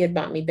 because he had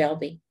bought me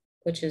Belby,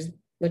 which is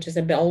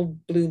an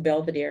old blue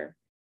Belvedere.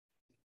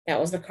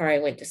 That was the car I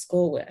went to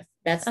school with.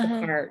 That's the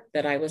car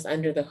that I was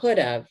under the hood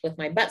of with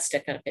my butt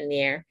stuck up in the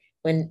air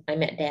when I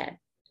met Dad.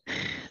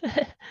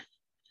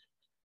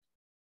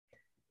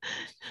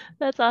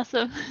 That's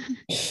awesome.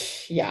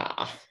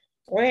 Yeah.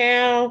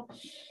 Well,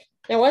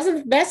 it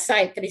wasn't the best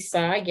sight that he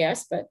saw, I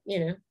guess, but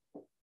I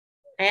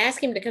asked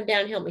him to come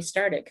down and help me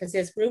start it because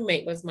his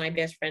roommate was my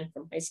best friend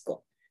from high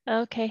school.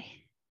 Okay.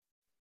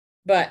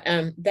 But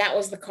that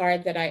was the car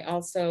that I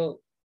also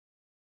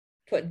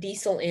put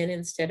diesel in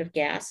instead of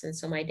gas. And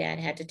so my dad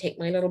had to take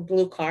my little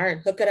blue car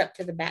and hook it up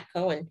to the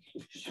backhoe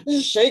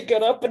and shake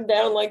it up and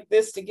down like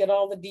this to get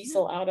all the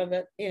diesel out of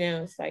it.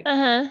 It's like,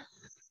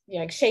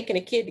 like shaking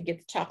a kid to get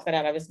the chocolate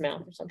out of his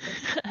mouth or something.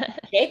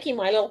 Shaking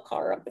my little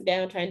car up and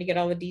down, trying to get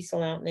all the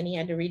diesel out. And then he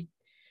had to do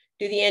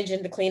the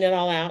engine to clean it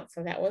all out.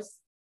 So that was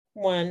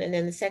one. And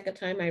then the second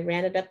time I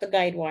ran it up the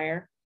guide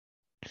wire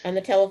on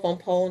the telephone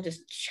pole and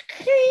just,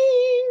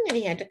 and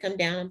he had to come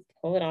down and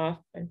pull it off.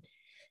 And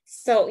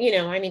so,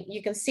 I mean,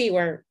 you can see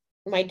where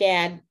my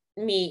dad,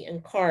 me,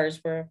 and cars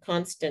were a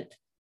constant.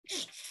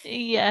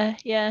 Yeah.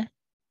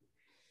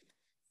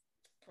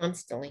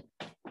 Constantly.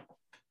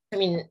 I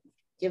mean,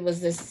 it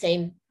was the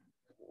same.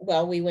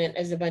 Well, we went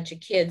as a bunch of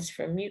kids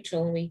from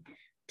Mutual, and we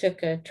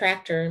took a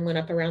tractor and went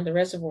up around the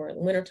reservoir in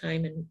the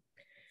wintertime, and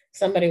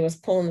somebody was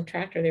pulling the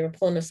tractor. They were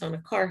pulling us on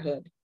a car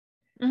hood.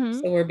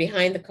 So we're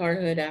behind the car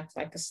hood, acts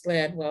like a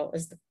sled. Well,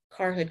 as the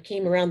car hood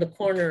came around the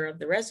corner of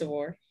the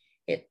reservoir,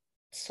 it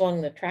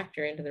swung the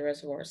tractor into the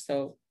reservoir.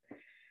 So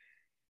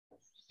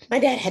my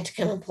dad had to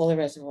come and pull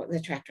the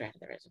tractor out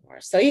of the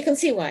reservoir. So you can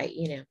see why,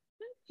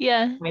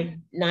 Yeah.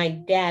 My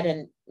dad,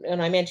 and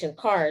when I mentioned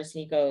cars,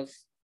 he goes,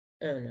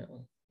 oh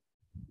no.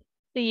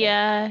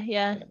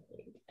 Yeah.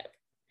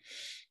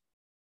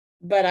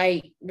 But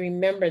I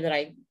remember that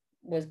I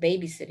was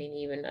babysitting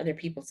even other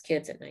people's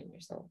kids at 9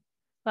 years old.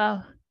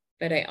 Wow.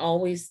 But I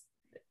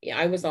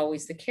was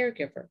always the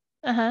caregiver.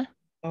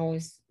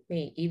 Always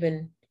me.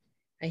 Even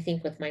I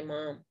think with my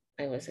mom,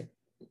 I was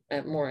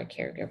more a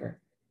caregiver.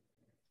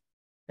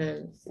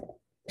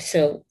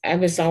 So I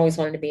was always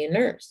wanting to be a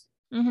nurse.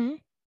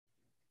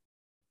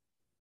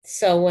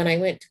 So when I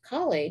went to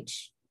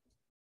college,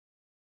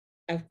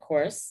 of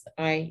course,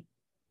 I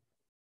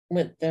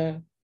went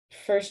the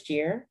first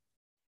year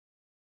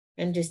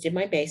and just did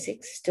my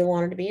basics. Still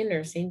wanted to be in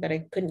nursing, but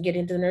I couldn't get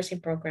into the nursing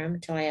program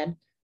until I had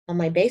all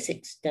my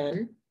basics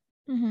done.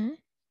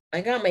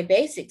 I got my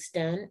basics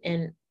done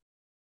and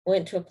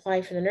went to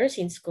apply for the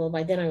nursing school.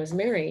 By then I was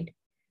married.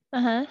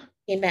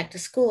 Came back to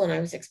school and I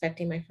was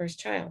expecting my first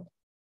child.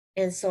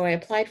 And so I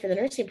applied for the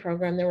nursing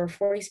program. There were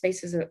 40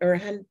 spaces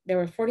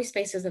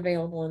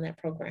available in that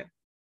program.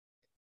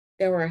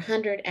 There were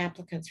 100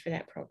 applicants for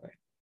that program.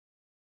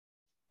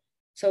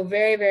 So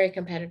very, very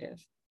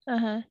competitive.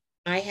 I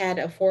had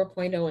a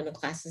 4.0 in the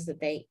classes that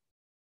they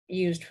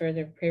used for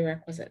their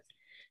prerequisites.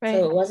 Right.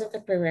 So it wasn't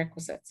the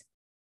prerequisites,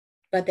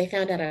 but they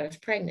found out I was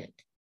pregnant.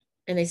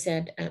 And they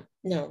said,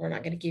 no, we're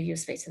not going to give you a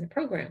space in the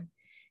program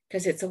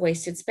because it's a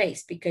wasted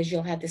space, because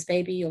you'll have this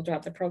baby, you'll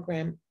drop the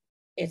program.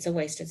 It's a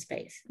wasted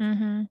space.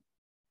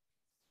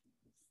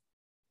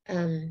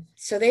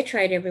 So they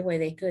tried every way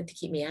they could to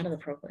keep me out of the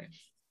program.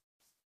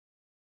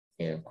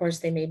 And of course,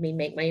 they made me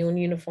make my own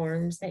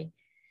uniforms. They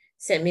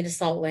sent me to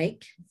Salt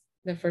Lake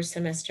the first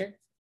semester.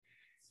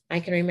 I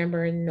can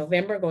remember in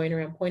November going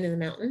around Point of the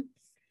Mountain,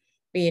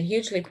 being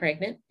hugely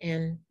pregnant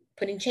and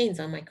putting chains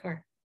on my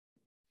car.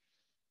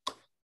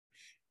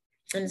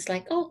 And it's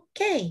like,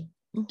 okay.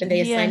 And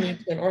they assigned me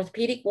to an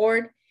orthopedic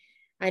ward.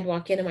 I'd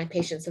walk in and my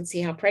patients would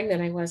see how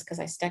pregnant I was because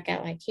I stuck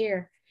out like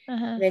here.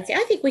 And they'd say,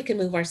 I think we can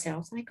move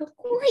ourselves. And I go,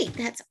 great,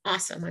 that's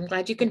awesome. I'm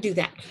glad you can do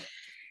that.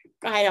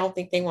 I don't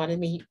think they wanted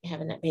me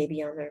having that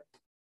baby on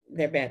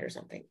their bed or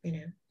something,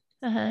 you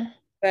know.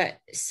 But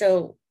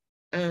so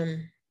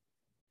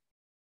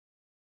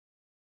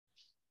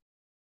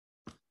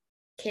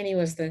Kenny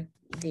was the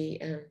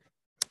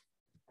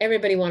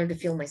everybody wanted to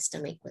feel my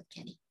stomach with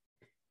Kenny,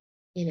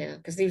 you know,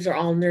 because these are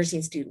all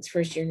nursing students,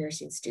 first year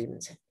nursing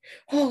students.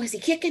 Oh, is he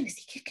kicking? Is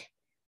he kicking?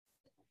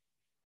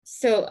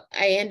 So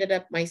I ended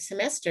up my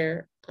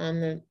semester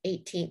on the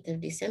 18th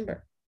of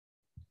December.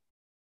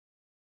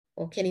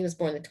 Well, Kenny was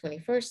born the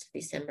 21st of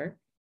December,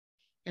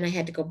 and I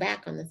had to go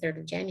back on the 3rd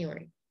of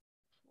January.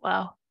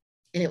 Wow.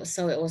 And it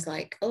was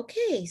like,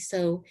 okay,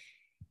 so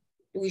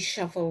we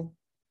shuffled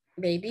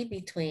maybe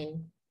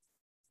between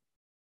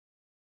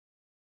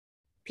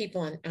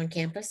people on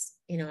campus.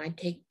 You know,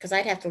 because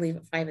I'd have to leave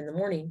at 5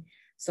 a.m.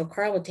 So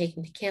Carl would take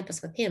me to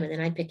campus with him, and then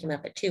I'd pick him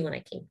up at 2 when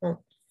I came home.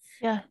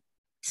 Yeah.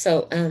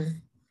 So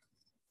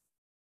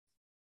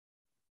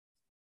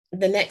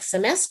the next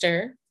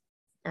semester,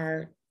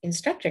 our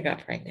instructor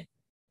got pregnant.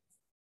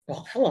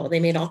 Well, hello,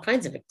 they made all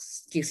kinds of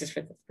excuses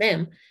for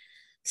them.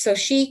 So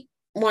she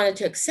wanted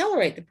to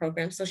accelerate the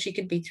program so she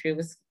could be through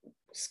with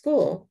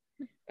school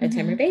by the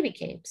time her baby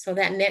came. So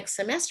that next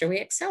semester,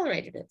 we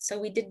accelerated it. So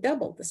we did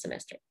double the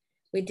semester.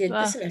 We did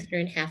the semester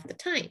in half the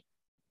time.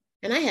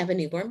 And I have a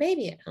newborn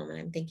baby at home, and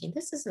I'm thinking,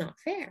 this is not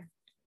fair.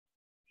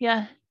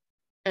 Yeah.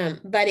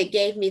 But it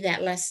gave me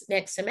that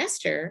next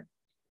semester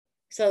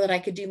so that I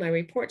could do my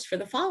reports for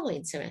the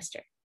following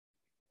semester.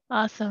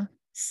 Awesome.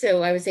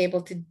 So I was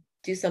able to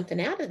do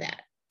something out of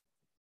that,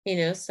 you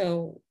know.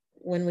 So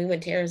when we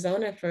went to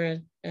Arizona for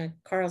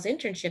Carl's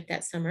internship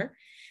that summer,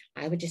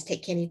 I would just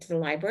take Kenny to the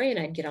library and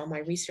I'd get all my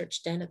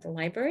research done at the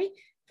library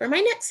for my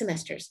next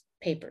semester's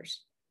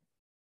papers.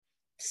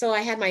 So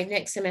I had my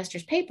next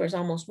semester's papers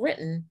almost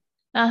written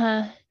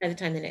by the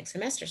time the next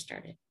semester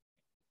started.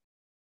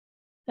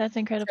 That's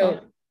incredible. So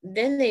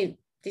then they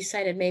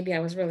decided maybe I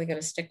was really going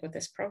to stick with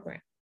this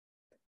program.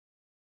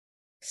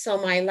 So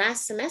my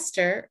last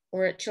semester,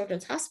 we're at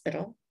Children's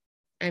Hospital.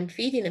 I'm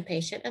feeding a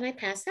patient and I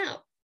pass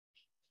out.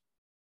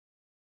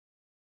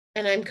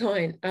 And I'm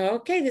going, oh,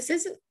 okay, this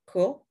isn't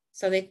cool.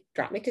 So they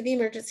dropped me to the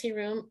emergency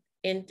room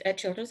at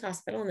Children's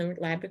Hospital, and the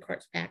lab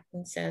report's back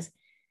and says,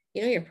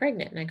 you know, you're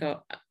pregnant. And I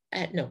go,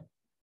 no.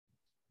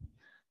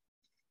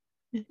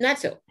 Not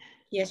so.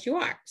 Yes, you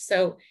are.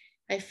 So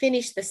I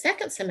finished the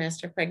second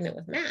semester pregnant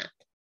with Matt,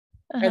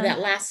 or that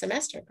last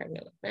semester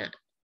pregnant with Matt.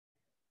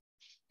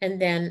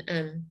 And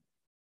then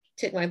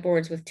took my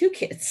boards with 2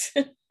 kids.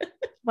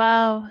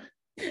 Wow.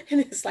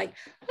 And it's like,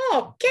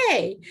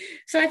 okay.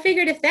 So I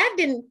figured if that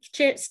didn't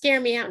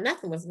scare me out,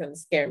 nothing was going to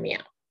scare me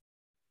out.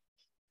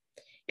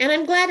 And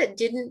I'm glad it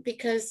didn't,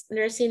 because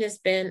nursing has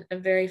been a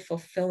very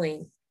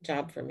fulfilling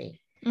job for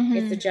me.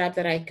 It's a job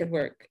that I could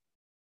work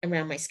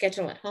around my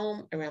schedule at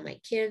home, around my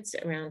kids,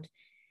 around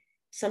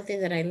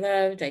something that I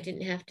loved. I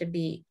didn't have to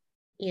be,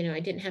 you know,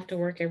 I didn't have to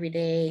work every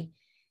day.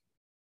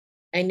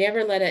 I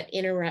never let it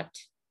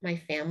interrupt my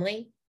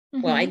family.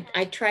 Well,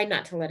 I tried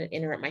not to let it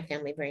interrupt my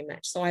family very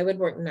much. So I would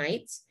work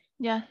nights.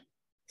 Yeah.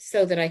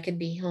 So that I could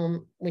be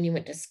home when you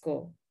went to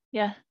school.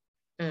 Yeah.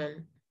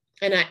 And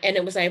I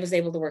was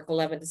able to work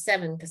 11 to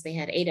 7 because they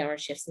had 8-hour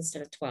shifts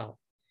instead of 12.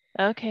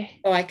 Okay.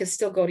 So I could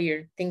still go to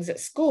your things at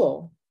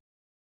school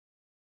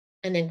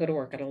and then go to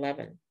work at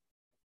 11.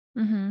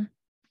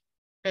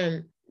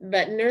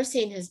 But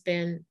nursing has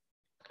been,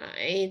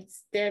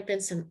 there have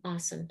been some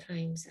awesome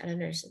times out of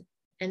nursing,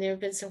 and there have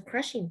been some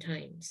crushing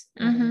times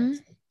out of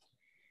nursing.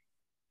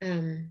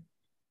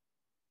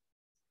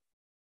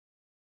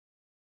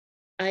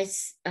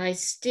 I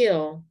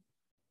still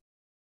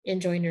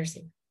enjoy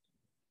nursing.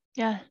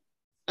 Yeah.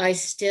 I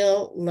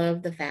still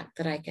love the fact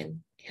that I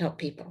can help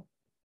people.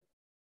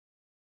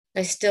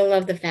 I still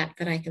love the fact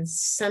that I can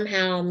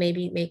somehow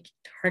maybe make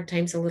hard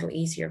times a little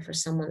easier for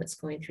someone that's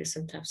going through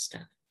some tough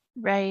stuff.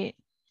 Right.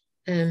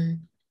 I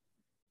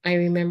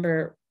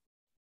remember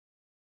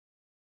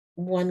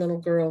one little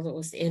girl that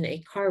was in a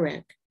car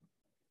wreck,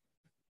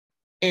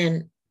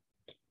 and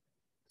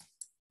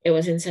she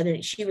was in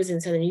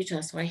Southern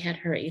Utah. So I had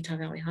her at Utah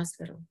Valley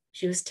Hospital.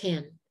 She was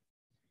 10.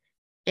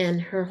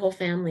 And her whole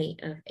family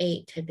of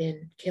 8 had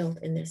been killed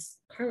in this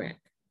car wreck.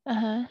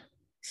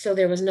 So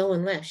there was no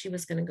one left. She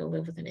was going to go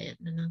live with an aunt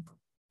and an uncle.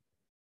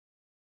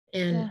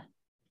 And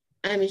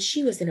I mean,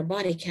 she was in a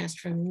body cast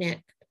from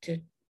neck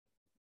to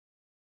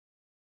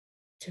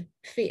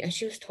feet.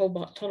 She was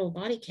total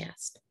body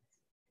cast.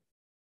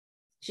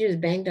 She was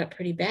banged up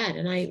pretty bad.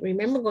 And I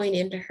remember going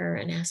into her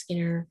and asking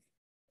her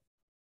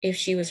if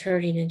she was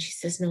hurting. And she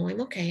says, no,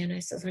 I'm okay. And I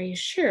says, are you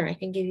sure? I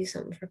can give you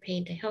something for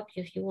pain to help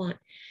you if you want.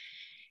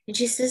 And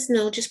she says,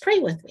 no, just pray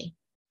with me.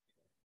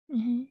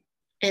 Mm-hmm.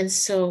 And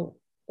so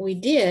we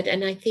did.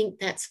 And I think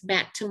that's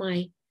back to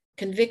my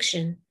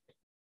conviction,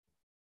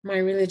 my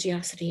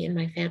religiosity in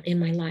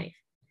my life.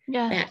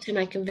 Yeah. Back to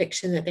my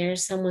conviction that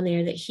there's someone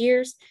there that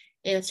hears,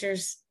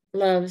 answers,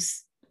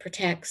 loves,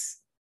 protects,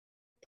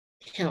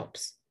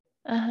 helps.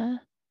 Uh-huh.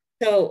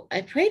 So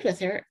I prayed with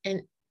her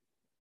and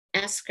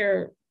asked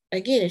her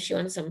again if she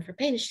wanted something for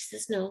pain. And she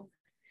says, no.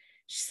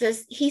 She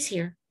says, he's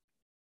here.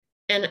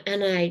 And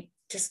I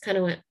just kind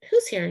of went,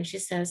 who's here? And she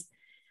says,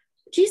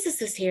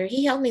 Jesus is here.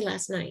 He helped me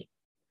last night.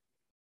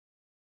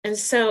 And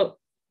so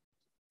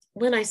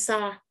when I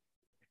see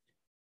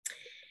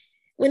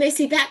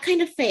that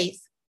kind of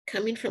faith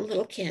coming from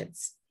little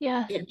kids,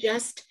 Yeah. it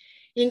just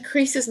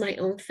increases my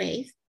own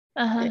faith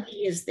that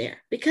he is there,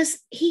 because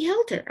he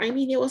held her. I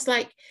mean, it was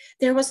like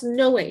there was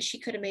no way she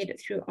could have made it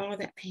through all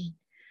that pain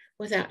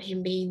without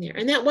him being there.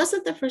 And that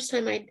wasn't the first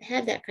time I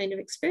had that kind of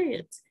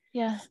experience.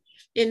 Yeah.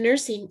 In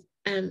nursing,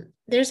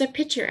 there's a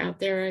picture out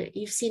there,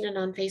 you've seen it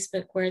on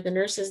Facebook, where the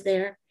nurse is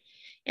there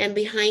and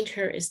behind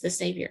her is the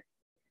Savior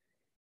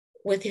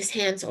with his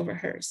hands over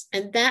hers.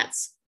 And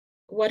that's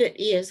what it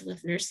is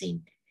with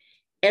nursing.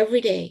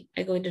 Every day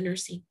I go into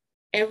nursing,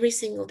 every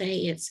single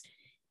day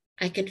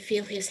I can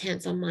feel his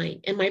hands on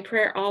mine. And my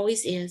prayer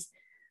always is,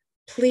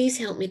 please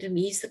help me to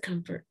ease the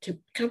comfort,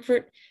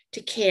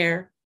 to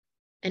care,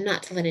 and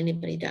not to let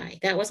anybody die.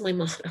 That was my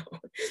motto.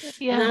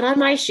 Yeah. Not on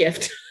my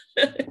shift.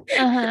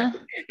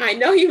 I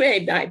know you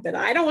may die, but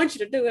I don't want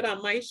you to do it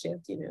on my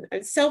shift.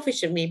 It's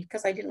selfish of me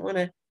because I didn't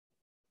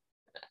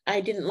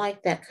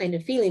like that kind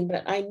of feeling,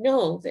 but I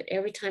know that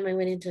every time I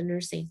went into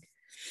nursing,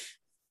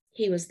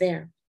 he was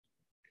there.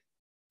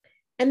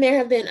 And there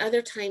have been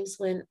other times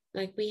when,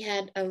 like, we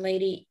had a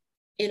lady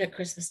in at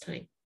Christmas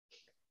time.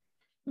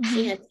 Mm-hmm.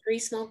 She had 3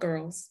 small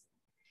girls.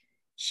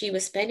 She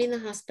was spending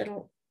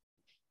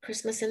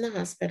Christmas in the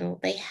hospital.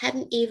 They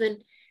hadn't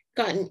even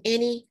gotten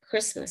any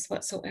Christmas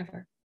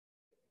whatsoever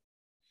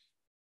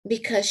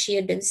because she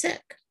had been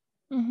sick.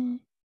 Mm-hmm.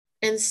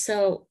 And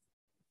so,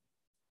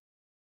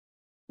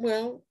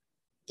 well,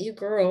 you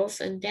girls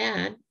and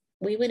Dad,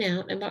 we went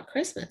out and bought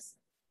Christmas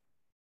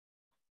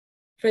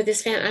for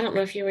this family. I don't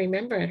know if you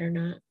remember it or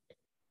not,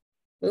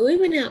 but we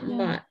went out and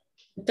bought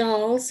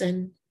dolls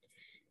and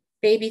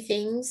baby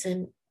things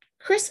and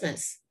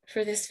Christmas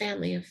for this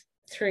family of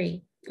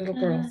 3 little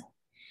girls.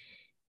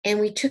 And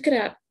we took it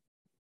up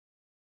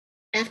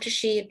after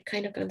she had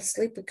kind of gone to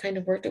sleep. We kind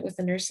of worked it with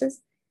the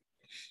nurses,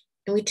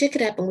 and we took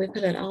it up and we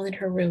put it all in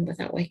her room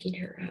without waking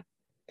her up.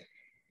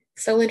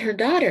 So when her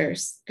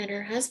daughters and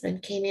her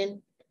husband came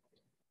in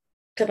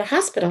to the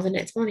hospital the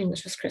next morning,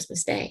 which was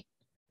Christmas Day,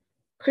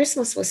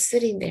 Christmas was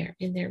sitting there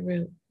in their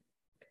room.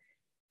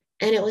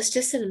 And it was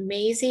just an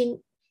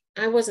amazing,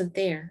 I wasn't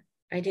there.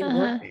 I didn't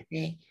work that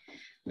day,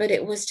 but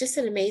it was just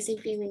an amazing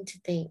feeling to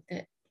think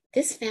that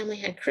this family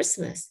had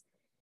Christmas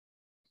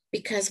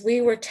because we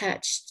were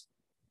touched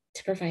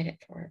to provide it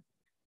for her.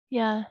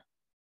 Yeah.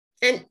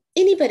 And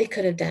anybody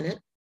could have done it,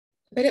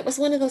 but it was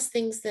one of those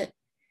things that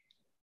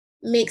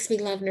makes me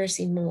love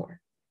nursing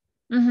more.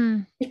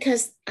 Mm-hmm.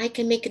 Because I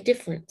can make a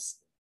difference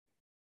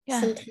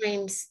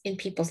sometimes in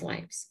people's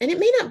lives. And it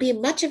may not be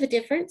much of a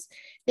difference.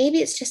 Maybe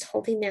it's just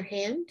holding their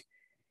hand.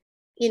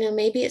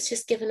 Maybe it's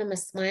just giving them a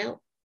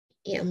smile.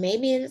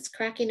 Maybe it's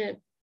cracking a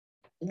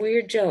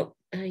weird joke.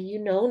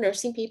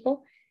 Nursing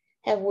people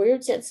have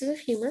weird senses of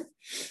humor.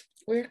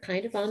 We're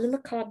kind of on the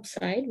macabre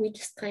side. We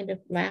just kind of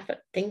laugh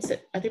at things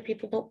that other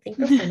people don't think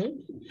are funny.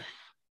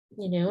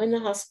 In the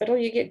hospital,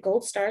 you get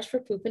gold stars for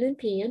pooping and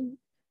peeing.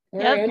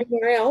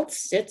 Anywhere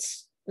else,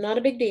 it's not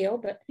a big deal,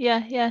 but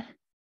yeah,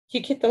 you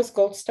get those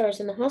gold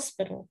stars in the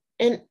hospital.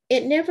 And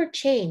it never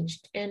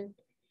changed. And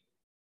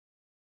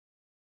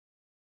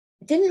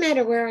it didn't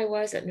matter where I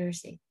was at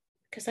nursing,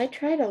 because I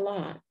tried a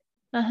lot.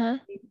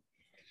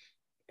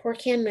 Poor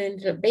Ken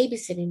ended up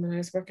babysitting when I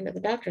was working at the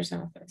doctor's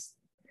office,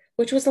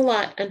 which was a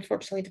lot,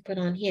 unfortunately, to put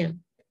on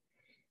him.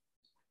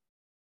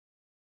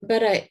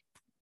 But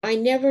I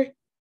never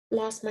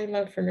lost my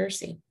love for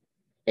nursing.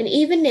 And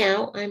even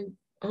now, I'm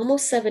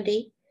almost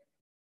 70,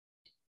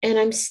 and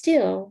I'm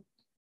still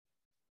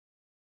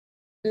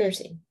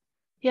nursing.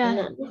 Yeah. I'm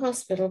not in the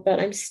hospital, but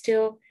I'm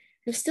still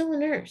a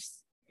nurse.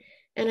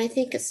 And I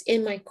think it's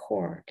in my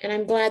core. And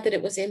I'm glad that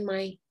it was in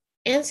my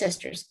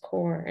ancestors'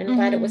 core. And I'm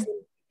glad it was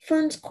in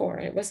Fern's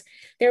core.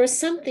 There was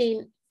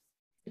something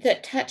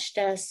that touched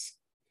us,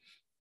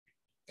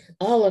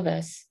 all of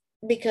us,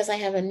 because I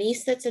have a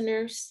niece that's a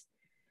nurse.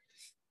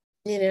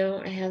 I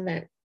have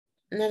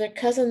another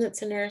cousin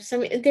that's a nurse. I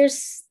mean,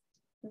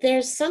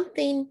 there's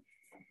something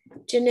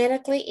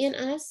genetically in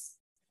us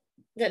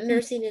that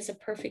nursing is a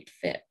perfect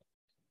fit.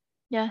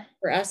 Yeah.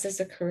 For us as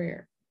a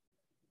career.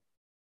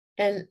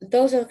 And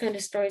those are the kind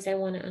of stories I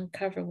want to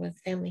uncover with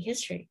family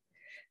history.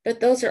 But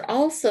those are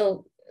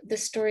also the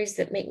stories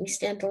that make me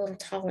stand a little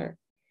taller,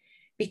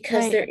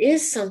 because there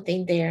is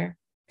something there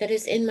that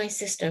is in my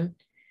system,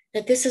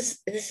 that this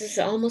is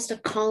almost a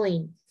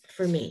calling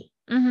for me.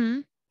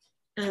 Mm-hmm.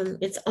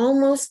 It's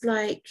almost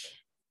like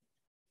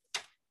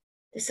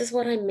this is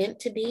what I'm meant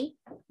to be.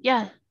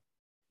 Yeah.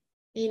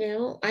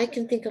 I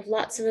can think of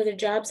lots of other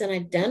jobs, and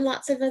I've done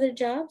lots of other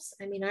jobs.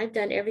 I mean, I've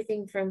done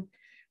everything from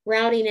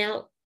routing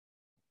out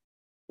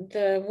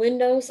the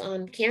windows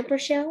on camper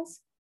shells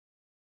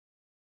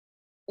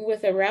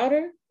with a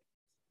router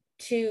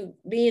to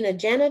being a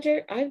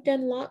janitor. I've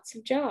done lots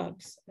of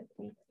jobs.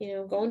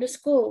 Going to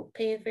school,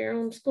 paying for your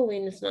own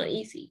schooling is not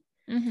easy.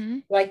 Mm-hmm.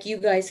 Like you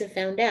guys have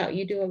found out,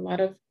 you do a lot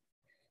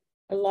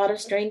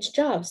of strange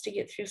jobs to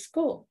get through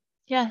school.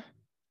 Yeah.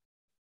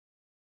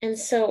 And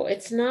so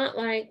it's not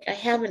like I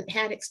haven't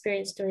had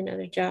experience doing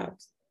other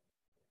jobs.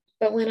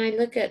 But when I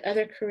look at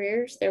other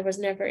careers, there was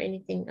never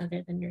anything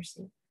other than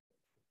nursing.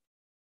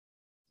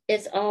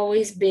 It's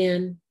always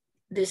been,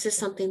 this is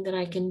something that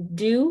I can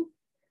do.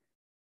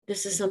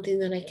 This is something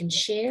that I can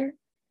share.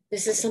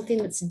 This is something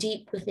that's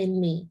deep within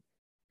me.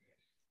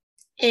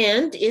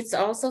 And it's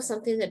also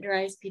something that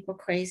drives people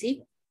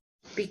crazy,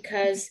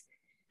 because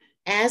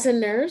as a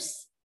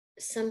nurse,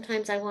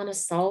 sometimes I want to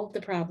solve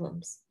the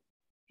problems.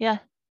 Yeah.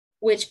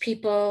 Which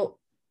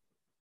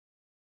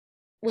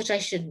I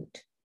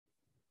shouldn't.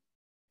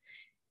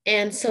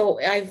 And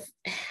so I've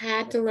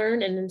had to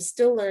learn, and I'm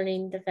still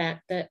learning, the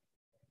fact that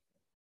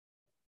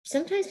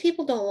sometimes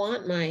people don't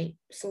want my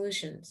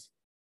solutions.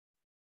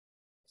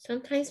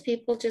 Sometimes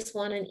people just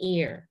want an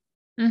ear.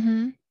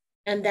 Mm-hmm.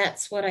 And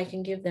that's what I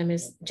can give them,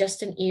 is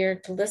just an ear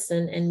to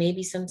listen, and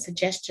maybe some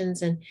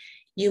suggestions, and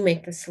you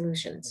make the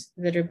solutions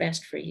that are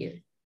best for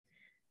you.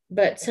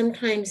 But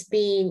sometimes,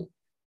 being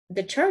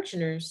the charge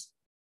nurse,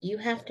 you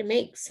have to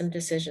make some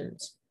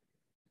decisions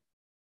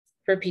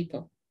for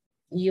people.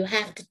 You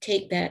have to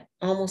take that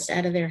almost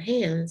out of their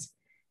hands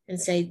and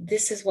say,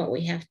 this is what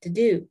we have to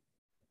do.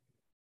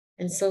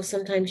 And so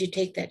sometimes you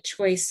take that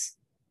choice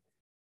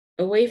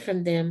away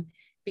from them,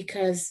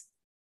 because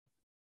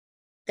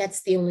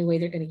that's the only way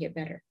they're going to get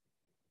better.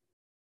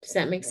 Does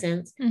that make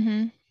sense?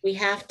 Mm-hmm. We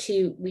have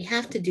to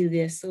do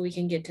this so we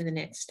can get to the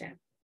next step.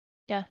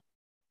 Yeah.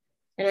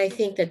 And I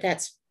think that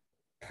that's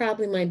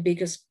probably my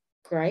biggest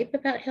gripe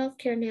about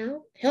healthcare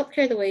now.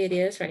 Healthcare the way it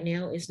is right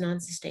now is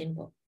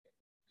non-sustainable.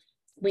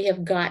 We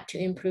have got to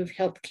improve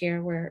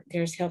healthcare where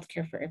there's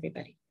healthcare for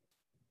everybody.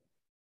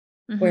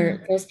 Mm-hmm.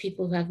 Where those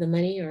people who have the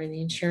money or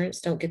the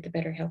insurance don't get the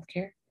better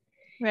healthcare.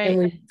 Right. And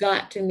we've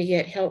got to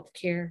get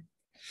healthcare.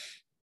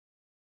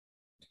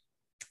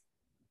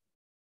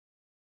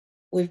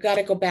 We've got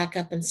to go back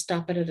up and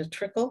stop it at a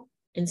trickle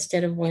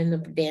instead of when the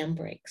dam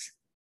breaks.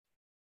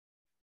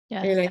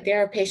 Yeah. And like,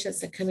 there are patients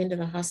that come into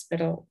the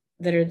hospital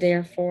that are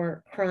there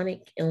for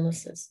chronic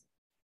illnesses.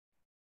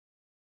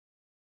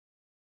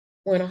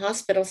 When a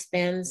hospital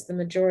spends the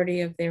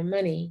majority of their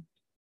money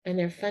and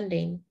their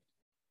funding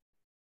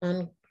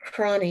on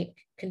chronic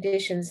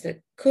conditions that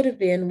could have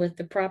been, with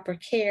the proper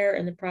care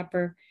and the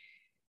proper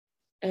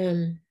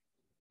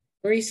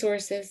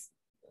resources,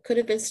 could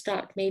have been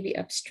stopped maybe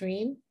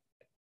upstream.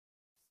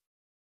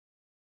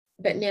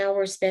 But now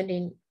we're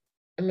spending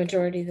a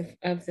majority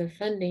of the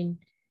funding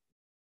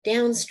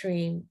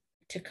downstream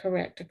to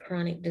correct a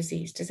chronic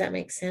disease. Does that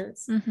make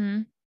sense? Mm-hmm.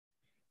 And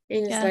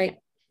it's Yeah. like,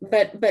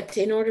 but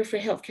in order for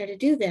healthcare to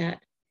do that,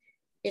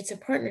 it's a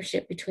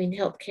partnership between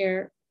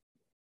healthcare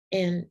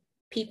and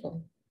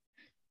people.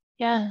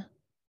 Yeah.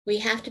 We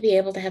have to be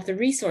able to have the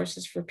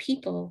resources for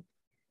people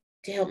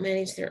to help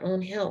manage their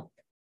own health,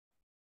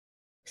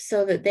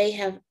 so that they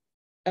have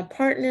a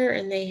partner,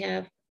 and they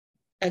have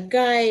a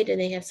guide, and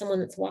they have someone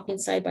that's walking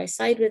side by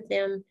side with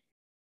them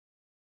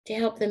to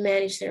help them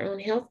manage their own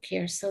health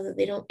care, so that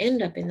they don't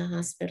end up in the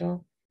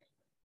hospital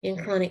in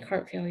chronic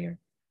heart failure,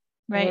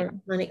 Right. or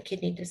chronic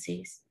kidney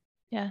disease.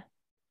 Yeah.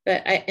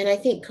 But I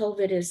think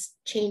COVID is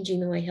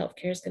changing the way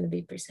healthcare is going to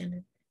be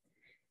presented.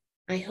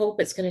 I hope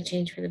it's going to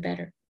change for the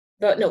better.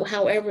 But no,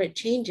 however it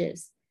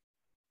changes,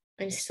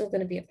 I'm still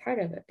going to be a part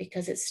of it,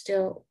 because it's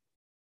still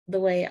the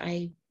way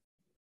I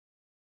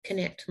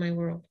connect to my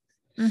world.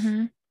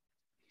 Mm-hmm.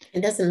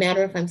 It doesn't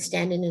matter if I'm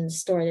standing in the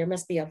store, there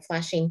must be a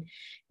flashing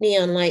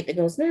neon light that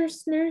goes,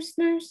 nurse, nurse,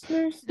 nurse,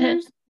 nurse,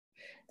 nurse.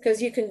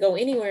 Because you can go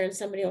anywhere and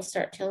somebody will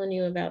start telling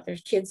you about their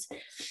kids'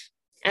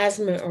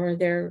 asthma or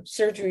their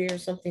surgery or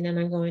something. And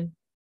I'm going,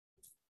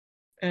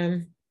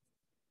 I'm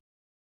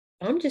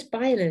just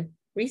buying a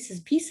Reese's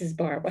Pieces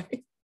bar.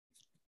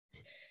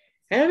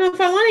 I don't know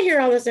if I want to hear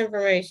all this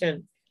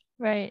information.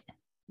 Right.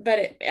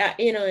 But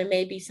it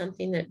may be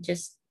something that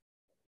just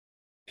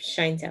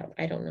shines out.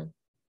 I don't know.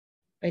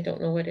 I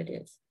don't know what it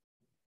is.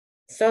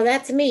 So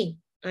that's me.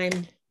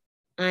 I'm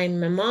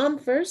a mom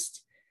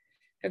first,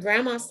 a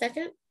grandma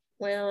second.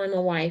 Well, I'm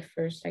a wife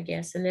first, I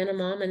guess, and then a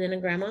mom, and then a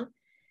grandma.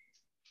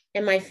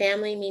 And my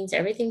family means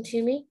everything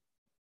to me.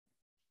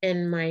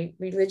 And my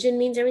religion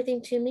means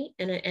everything to me.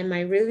 And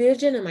my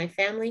religion and my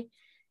family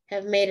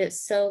have made it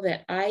so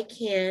that I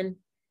can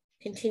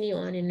continue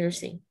on in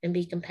nursing and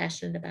be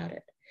compassionate about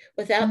it.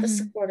 Without the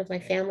support of my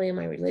family and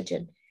my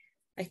religion,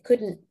 I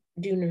couldn't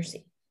do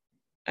nursing.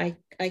 I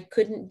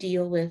couldn't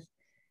deal with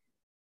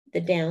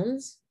the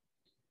downs.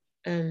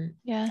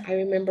 Yeah. I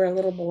remember a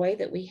little boy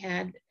that we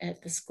had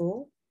at the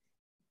school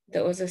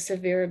that was a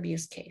severe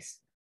abuse case.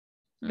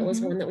 It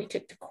was one that we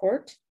took to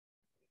court.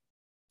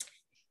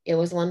 It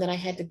was one that I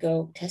had to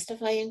go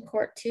testify in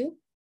court to.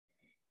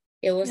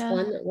 It was Yeah.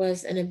 one that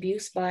was an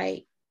abuse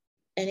by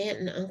an aunt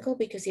and uncle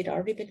because he'd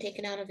already been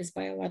taken out of his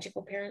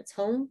biological parents'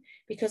 home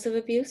because of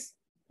abuse.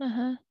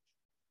 Uh-huh.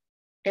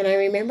 And I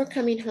remember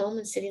coming home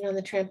and sitting on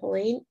the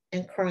trampoline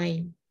and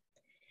crying.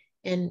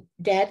 And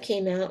Dad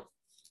came out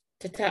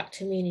to talk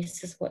to me and he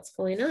says, "What's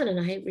going on?" And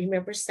I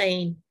remember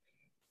saying,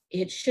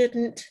 "It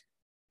shouldn't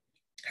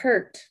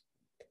hurt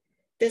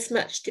this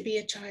much to be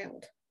a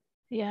child."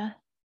 Yeah.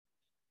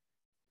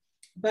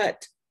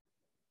 But,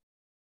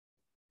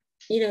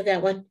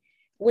 that one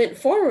went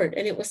forward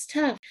and it was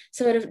tough.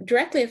 So it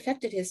directly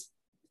affected his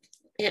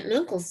aunt and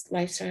uncle's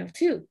lifestyle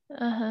too.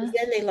 Uh-huh.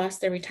 Then they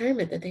lost their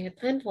retirement that they had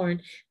planned for.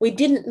 And we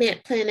didn't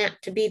plan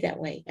out to be that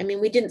way. I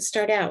mean, we didn't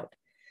start out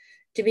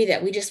to be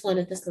that. We just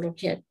wanted this little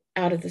kid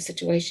out of the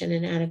situation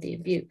and out of the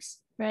abuse.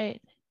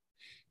 Right.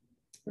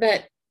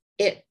 But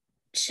it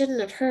shouldn't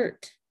have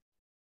hurt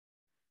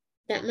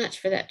that much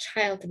for that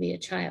child to be a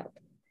child.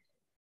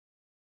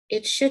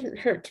 It shouldn't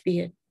hurt to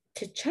be a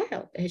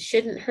child. It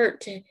shouldn't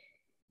hurt to,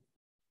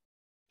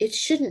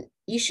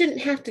 you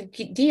shouldn't have to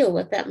deal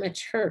with that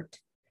much hurt.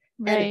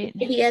 Right. And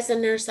maybe as a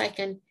nurse, I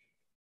can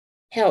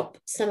help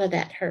some of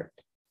that hurt.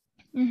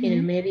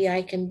 Mm-hmm. Maybe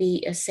I can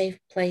be a safe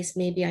place.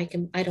 Maybe I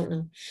don't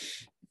know.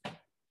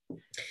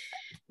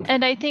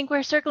 And I think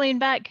we're circling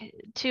back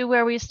to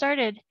where we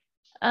started.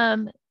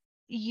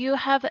 You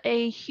have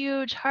a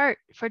huge heart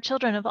for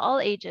children of all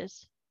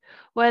ages,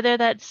 whether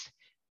that's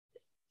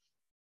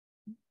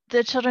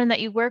the children that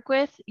you work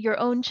with, your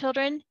own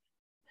children,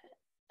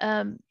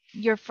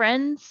 your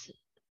friends.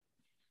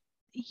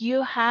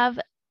 You have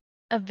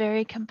a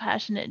very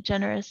compassionate,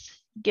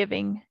 generous,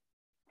 giving,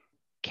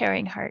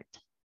 caring heart.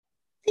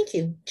 Thank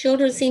you.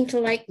 Children seem to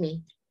like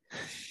me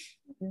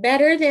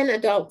better than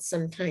adults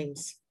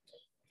sometimes.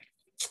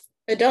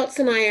 Adults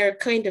and I are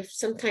kind of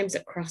sometimes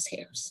at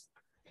crosshairs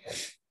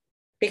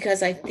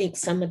because I think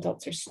some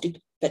adults are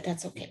stupid, but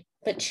that's okay.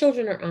 But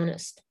children are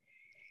honest.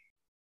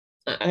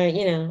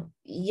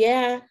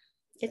 Yeah,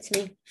 it's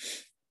me.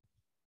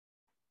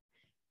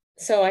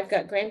 So I've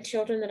got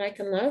grandchildren that I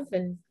can love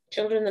and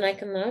children that I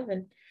can love.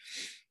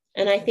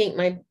 And I think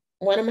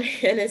one of my,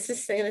 and this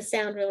is going to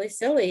sound really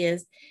silly,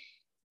 is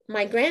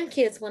my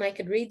grandkids, when I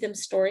could read them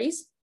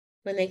stories,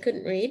 when they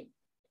couldn't read,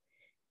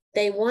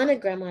 they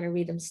wanted grandma to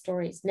read them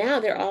stories. Now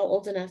they're all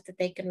old enough that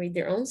they can read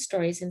their own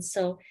stories. And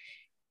so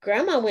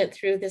grandma went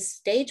through this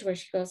stage where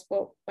she goes,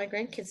 "Well, my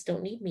grandkids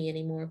don't need me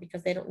anymore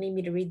because they don't need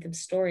me to read them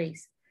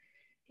stories."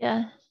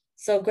 Yeah.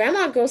 So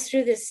grandma goes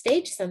through this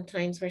stage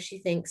sometimes where she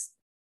thinks,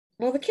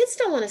 "Well, the kids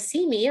don't want to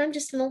see me. I'm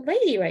just an old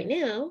lady right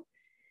now."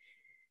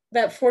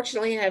 But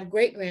fortunately, I have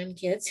great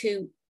grandkids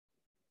who,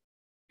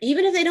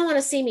 even if they don't want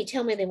to see me,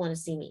 tell me they want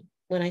to see me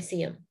when I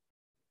see them.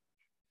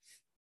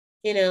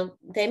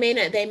 They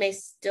may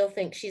still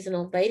think she's an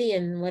old lady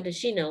and what does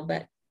she know?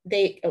 But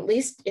they, at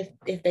least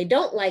if they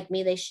don't like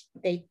me,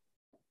 they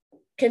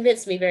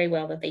convince me very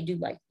well that they do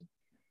like me.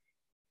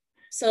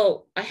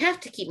 So I have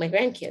to keep my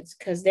grandkids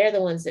because they're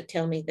the ones that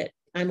tell me that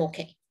I'm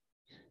okay.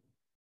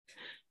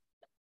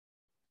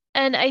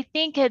 And I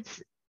think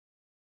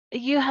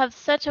you have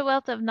such a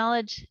wealth of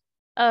knowledge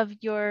of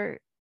your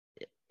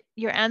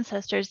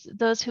ancestors,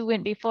 those who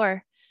went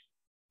before,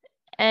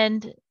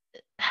 and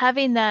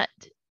having that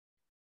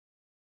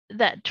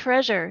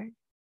treasure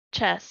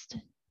chest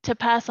to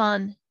pass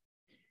on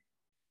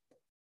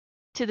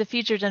to the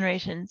future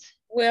generations.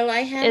 Well, I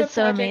have It's a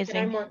so project that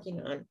I'm amazing.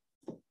 working on,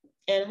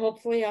 and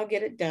hopefully I'll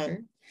get it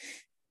done.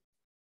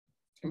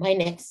 My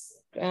next,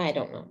 I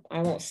don't know.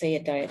 I won't say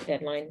a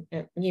deadline.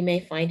 You may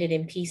find it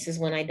in pieces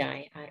when I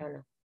die. I don't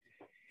know.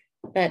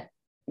 But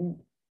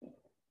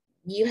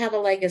you have a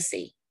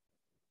legacy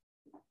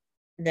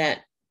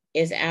that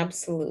is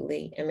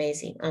absolutely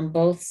amazing on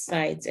both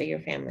sides of your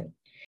family.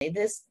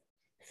 This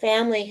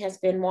family has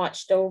been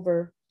watched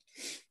over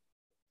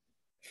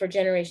for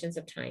generations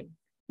of time.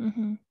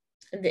 Mm-hmm.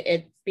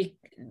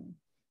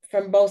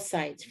 From both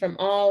sides, from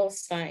all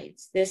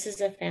sides. This is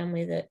a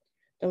family that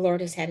the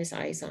Lord has had his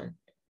eyes on.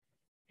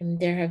 And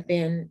there have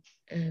been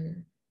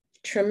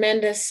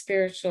tremendous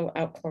spiritual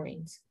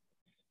outpourings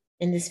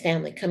in this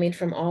family coming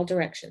from all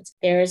directions.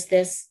 There is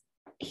this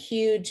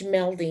huge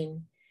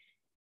melding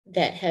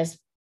that has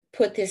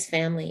put this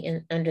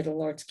family under the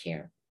Lord's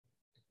care.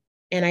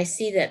 And I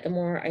see that the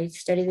more I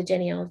study the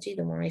genealogy,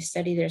 the more I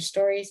study their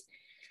stories,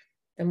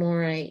 the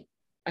more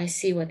I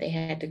see what they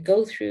had to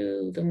go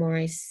through, the more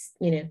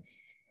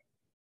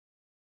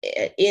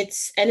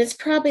it's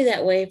probably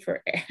that way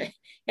for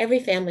every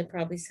family.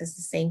 Probably says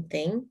the same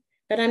thing,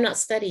 but I'm not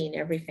studying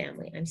every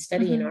family. I'm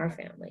studying Mm-hmm. our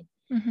family.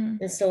 Mm-hmm.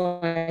 And so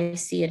I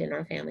see it in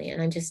our family,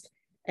 and I'm just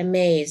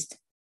amazed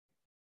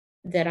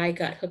that I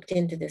got hooked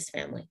into this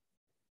family.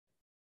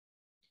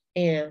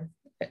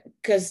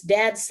 Because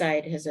Dad's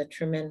side has a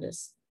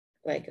tremendous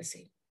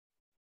legacy.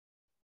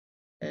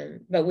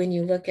 But when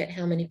you look at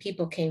how many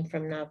people came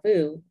from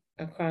Nauvoo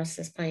across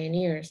as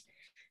pioneers,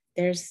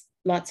 there's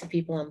lots of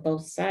people on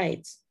both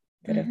sides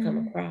that have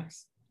come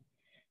across.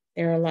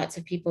 There are lots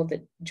of people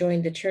that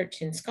joined the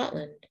church in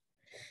Scotland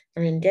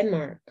or in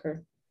Denmark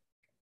or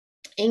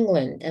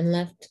England and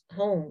left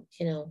home.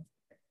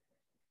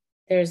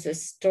 There's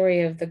this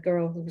story of the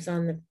girl who was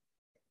on the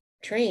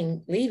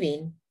train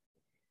leaving,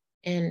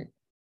 and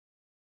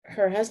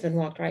her husband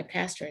walked right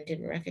past her and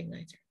didn't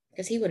recognize her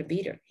because he would have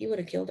beat her. He would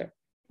have killed her.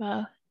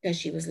 Wow. Because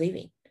she was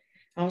leaving.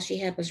 All she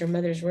had was her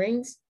mother's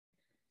rings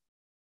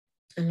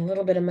and a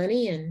little bit of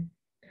money and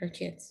her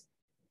kids.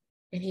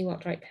 And he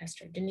walked right past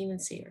her, didn't even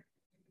see her.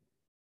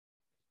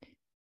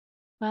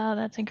 Wow,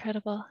 that's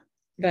incredible.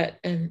 But,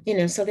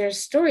 so there's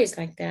stories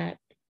like that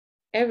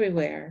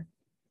everywhere.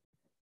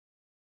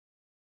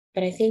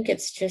 But I think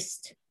it's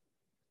just,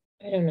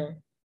 I don't know.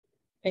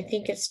 I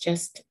think it's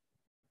just,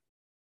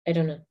 I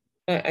don't know.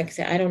 Like I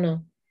said, I don't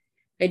know.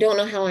 I don't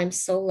know how I'm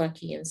so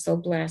lucky and so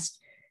blessed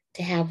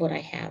to have what I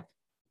have.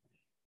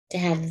 To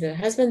have the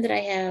husband that I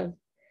have,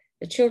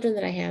 the children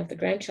that I have, the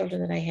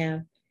grandchildren that I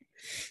have.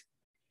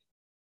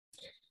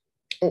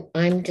 Oh,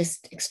 I'm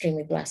just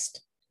extremely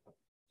blessed.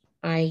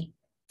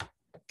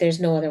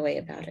 There's no other way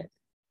about it.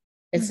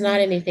 It's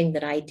not anything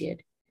that I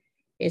did.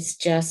 It's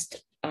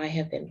just, I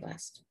have been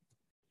blessed.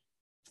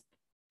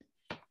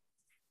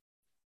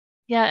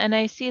 Yeah, and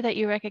I see that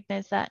you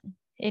recognize that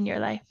in your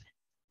life.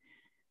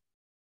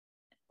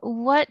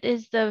 What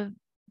is the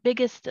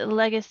biggest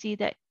legacy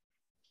that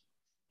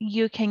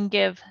you can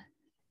give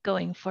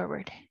going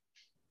forward?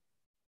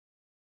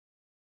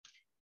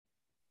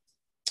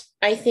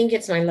 I think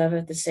it's my love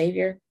of the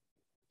Savior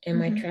and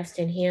my trust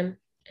in him,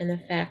 and the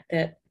fact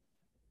that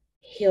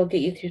he'll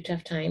get you through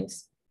tough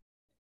times.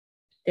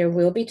 There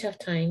will be tough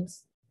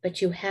times,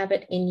 but you have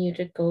it in you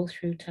to go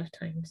through tough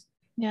times.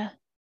 Yeah.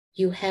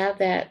 You have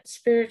that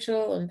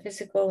spiritual and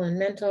physical and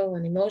mental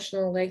and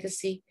emotional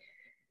legacy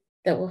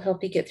that will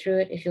help you get through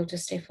it if you'll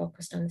just stay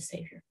focused on the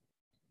Savior.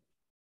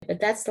 But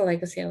that's the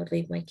legacy I would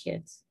leave my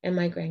kids and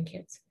my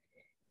grandkids,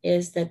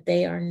 is that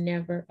they are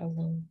never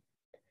alone.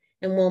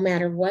 And no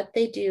matter what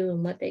they do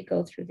and what they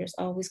go through, there's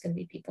always going to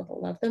be people that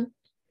love them.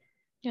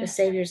 Yeah. The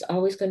Savior is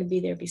always going to be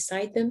there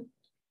beside them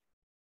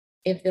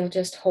if they'll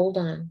just hold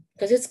on,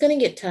 because it's going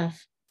to get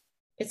tough.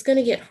 It's going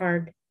to get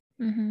hard.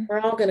 We're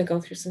all going to go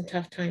through some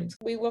tough times.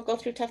 We will go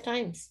through tough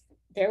times.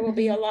 There will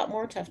be a lot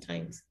more tough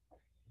times.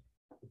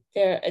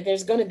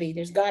 There's got to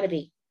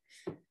be.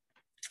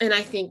 And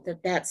I think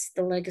that that's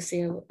the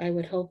legacy I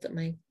would hope that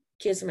my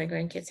kids and my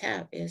grandkids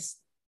have, is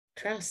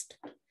trust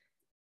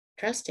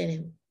in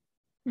him.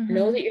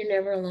 Know that you're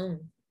never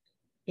alone.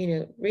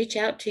 Reach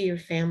out to your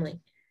family.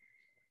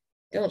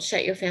 Don't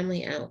shut your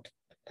family out.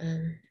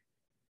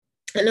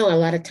 I know a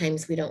lot of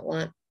times we don't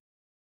want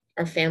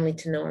our family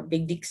to know our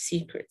big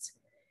secrets.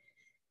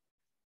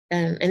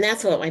 And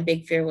that's what my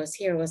big fear was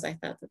here, was I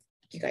thought that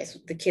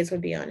the kids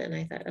would be on it. And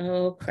I thought,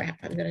 oh crap,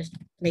 I'm going to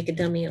make a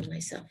dummy of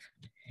myself.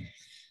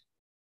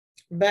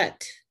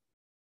 But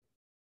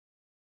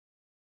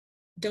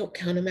don't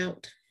count them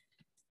out.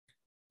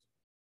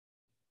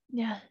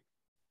 Yeah.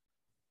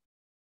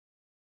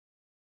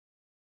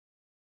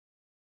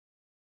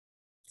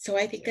 So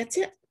I think that's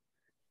it.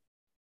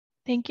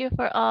 Thank you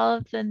for all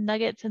of the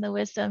nuggets and the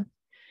wisdom.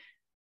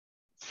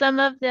 Some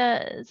of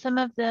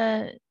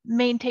the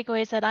main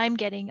takeaways that I'm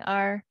getting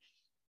are,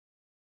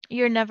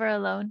 you're never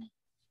alone.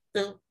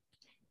 No.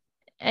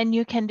 And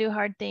you can do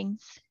hard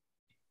things.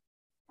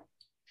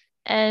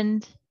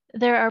 And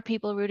there are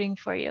people rooting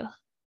for you.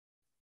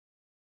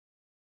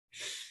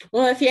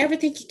 Well, if you ever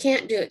think you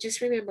can't do it,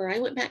 just remember, I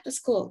went back to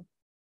school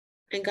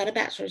and got a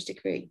bachelor's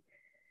degree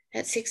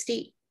at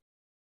 68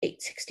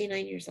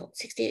 years old.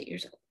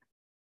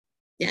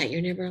 Yeah,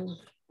 you're never alone.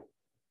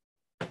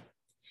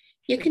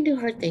 You can do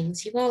hard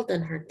things. You've all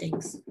done hard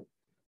things.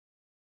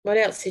 What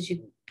else did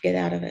you get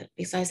out of it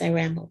besides I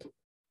rambled?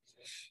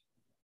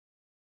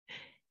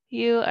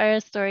 You are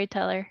a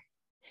storyteller,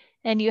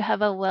 and you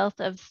have a wealth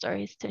of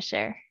stories to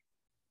share.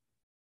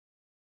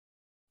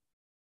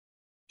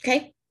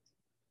 Okay.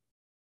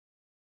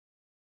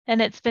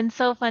 And it's been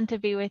so fun to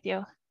be with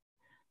you.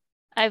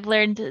 I've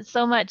learned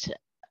so much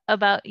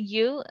about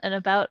you and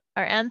about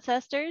our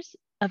ancestors,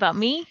 about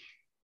me.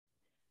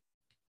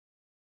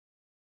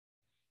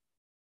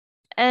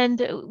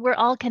 And we're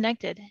all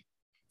connected.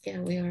 Yeah,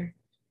 we are.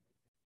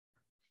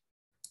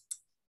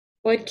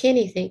 What'd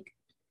Kenny think?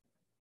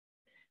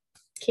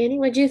 Kenny,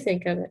 what'd you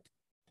think of it?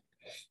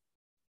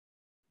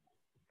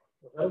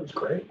 Well, that was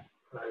great.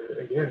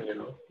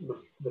 Again,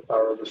 the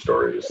power of the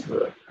story is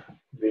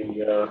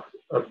the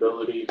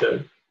ability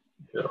to,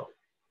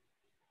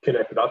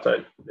 connect the dots.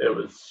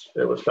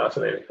 It was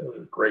fascinating. It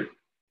was great.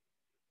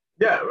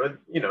 Yeah, but,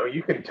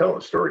 you can tell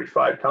a story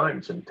 5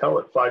 times and tell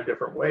it 5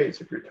 different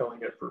ways if you're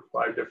telling it for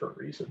 5 different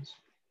reasons.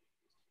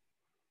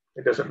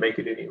 It doesn't make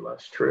it any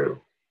less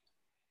true.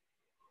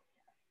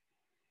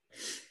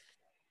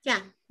 Yeah,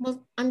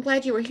 well, I'm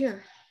glad you were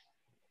here.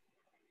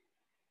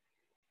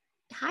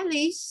 Hi,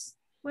 Lise.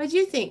 What did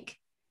you think?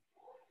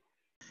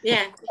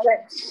 Yeah.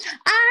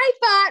 I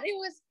thought it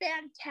was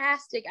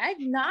fantastic. I've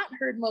not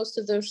heard most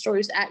of those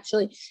stories,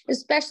 actually,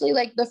 especially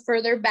like the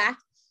further back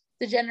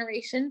the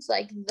generations,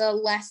 like the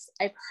less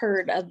I've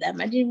heard of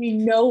them. I didn't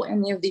even know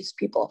any of these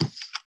people.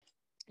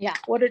 Yeah,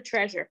 what a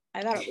treasure.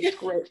 I thought it was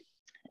great.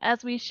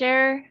 As we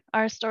share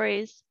our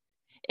stories,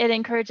 it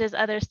encourages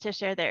others to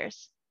share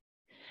theirs.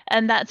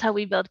 And that's how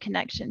we build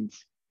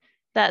connections.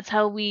 That's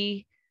how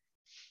we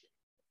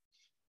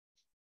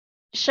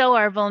show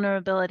our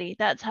vulnerability.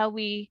 That's how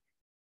we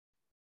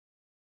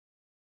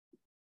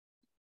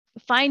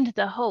find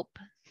the hope.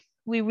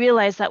 We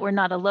realize that we're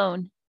not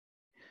alone.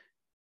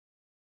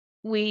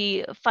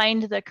 We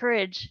find the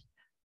courage.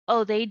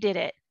 Oh, they did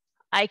it.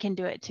 I can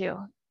do it too.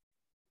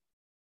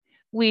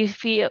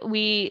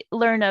 We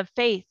learn of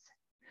faith.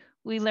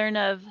 We learn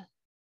of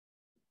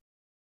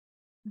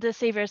the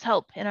Savior's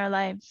help in our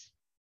lives.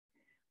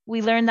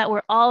 We learn that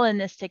we're all in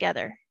this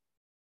together.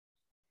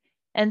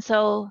 And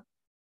so,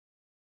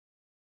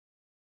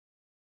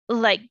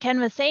 like Ken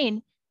was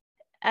saying,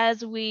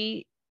 as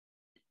we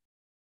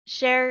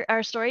share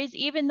our stories,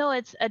 even though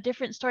it's a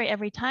different story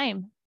every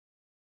time,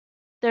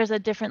 there's a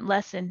different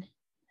lesson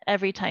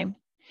every time,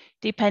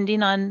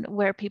 depending on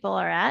where people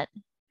are at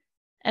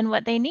and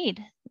what they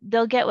need.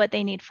 They'll get what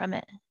they need from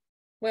it.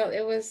 Well,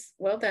 it was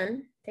well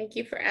done. Thank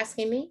you for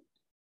asking me.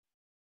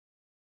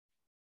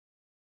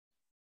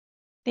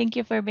 Thank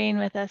you for being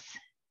with us.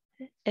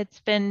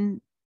 It's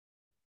been,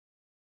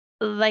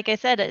 like I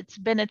said, it's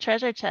been a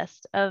treasure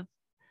chest of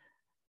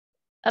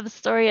a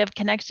story of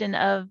connection,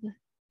 of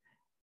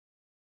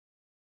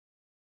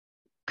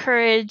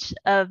courage,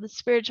 of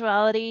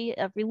spirituality,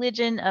 of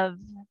religion, of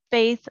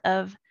faith,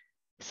 of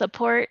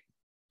support,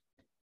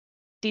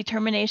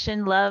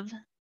 determination, love,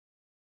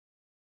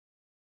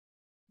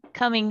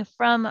 coming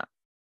from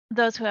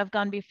those who have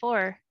gone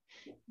before,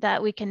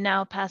 that we can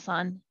now pass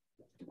on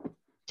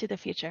to the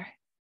future.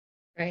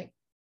 Right.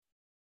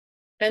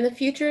 And the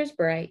future is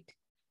bright.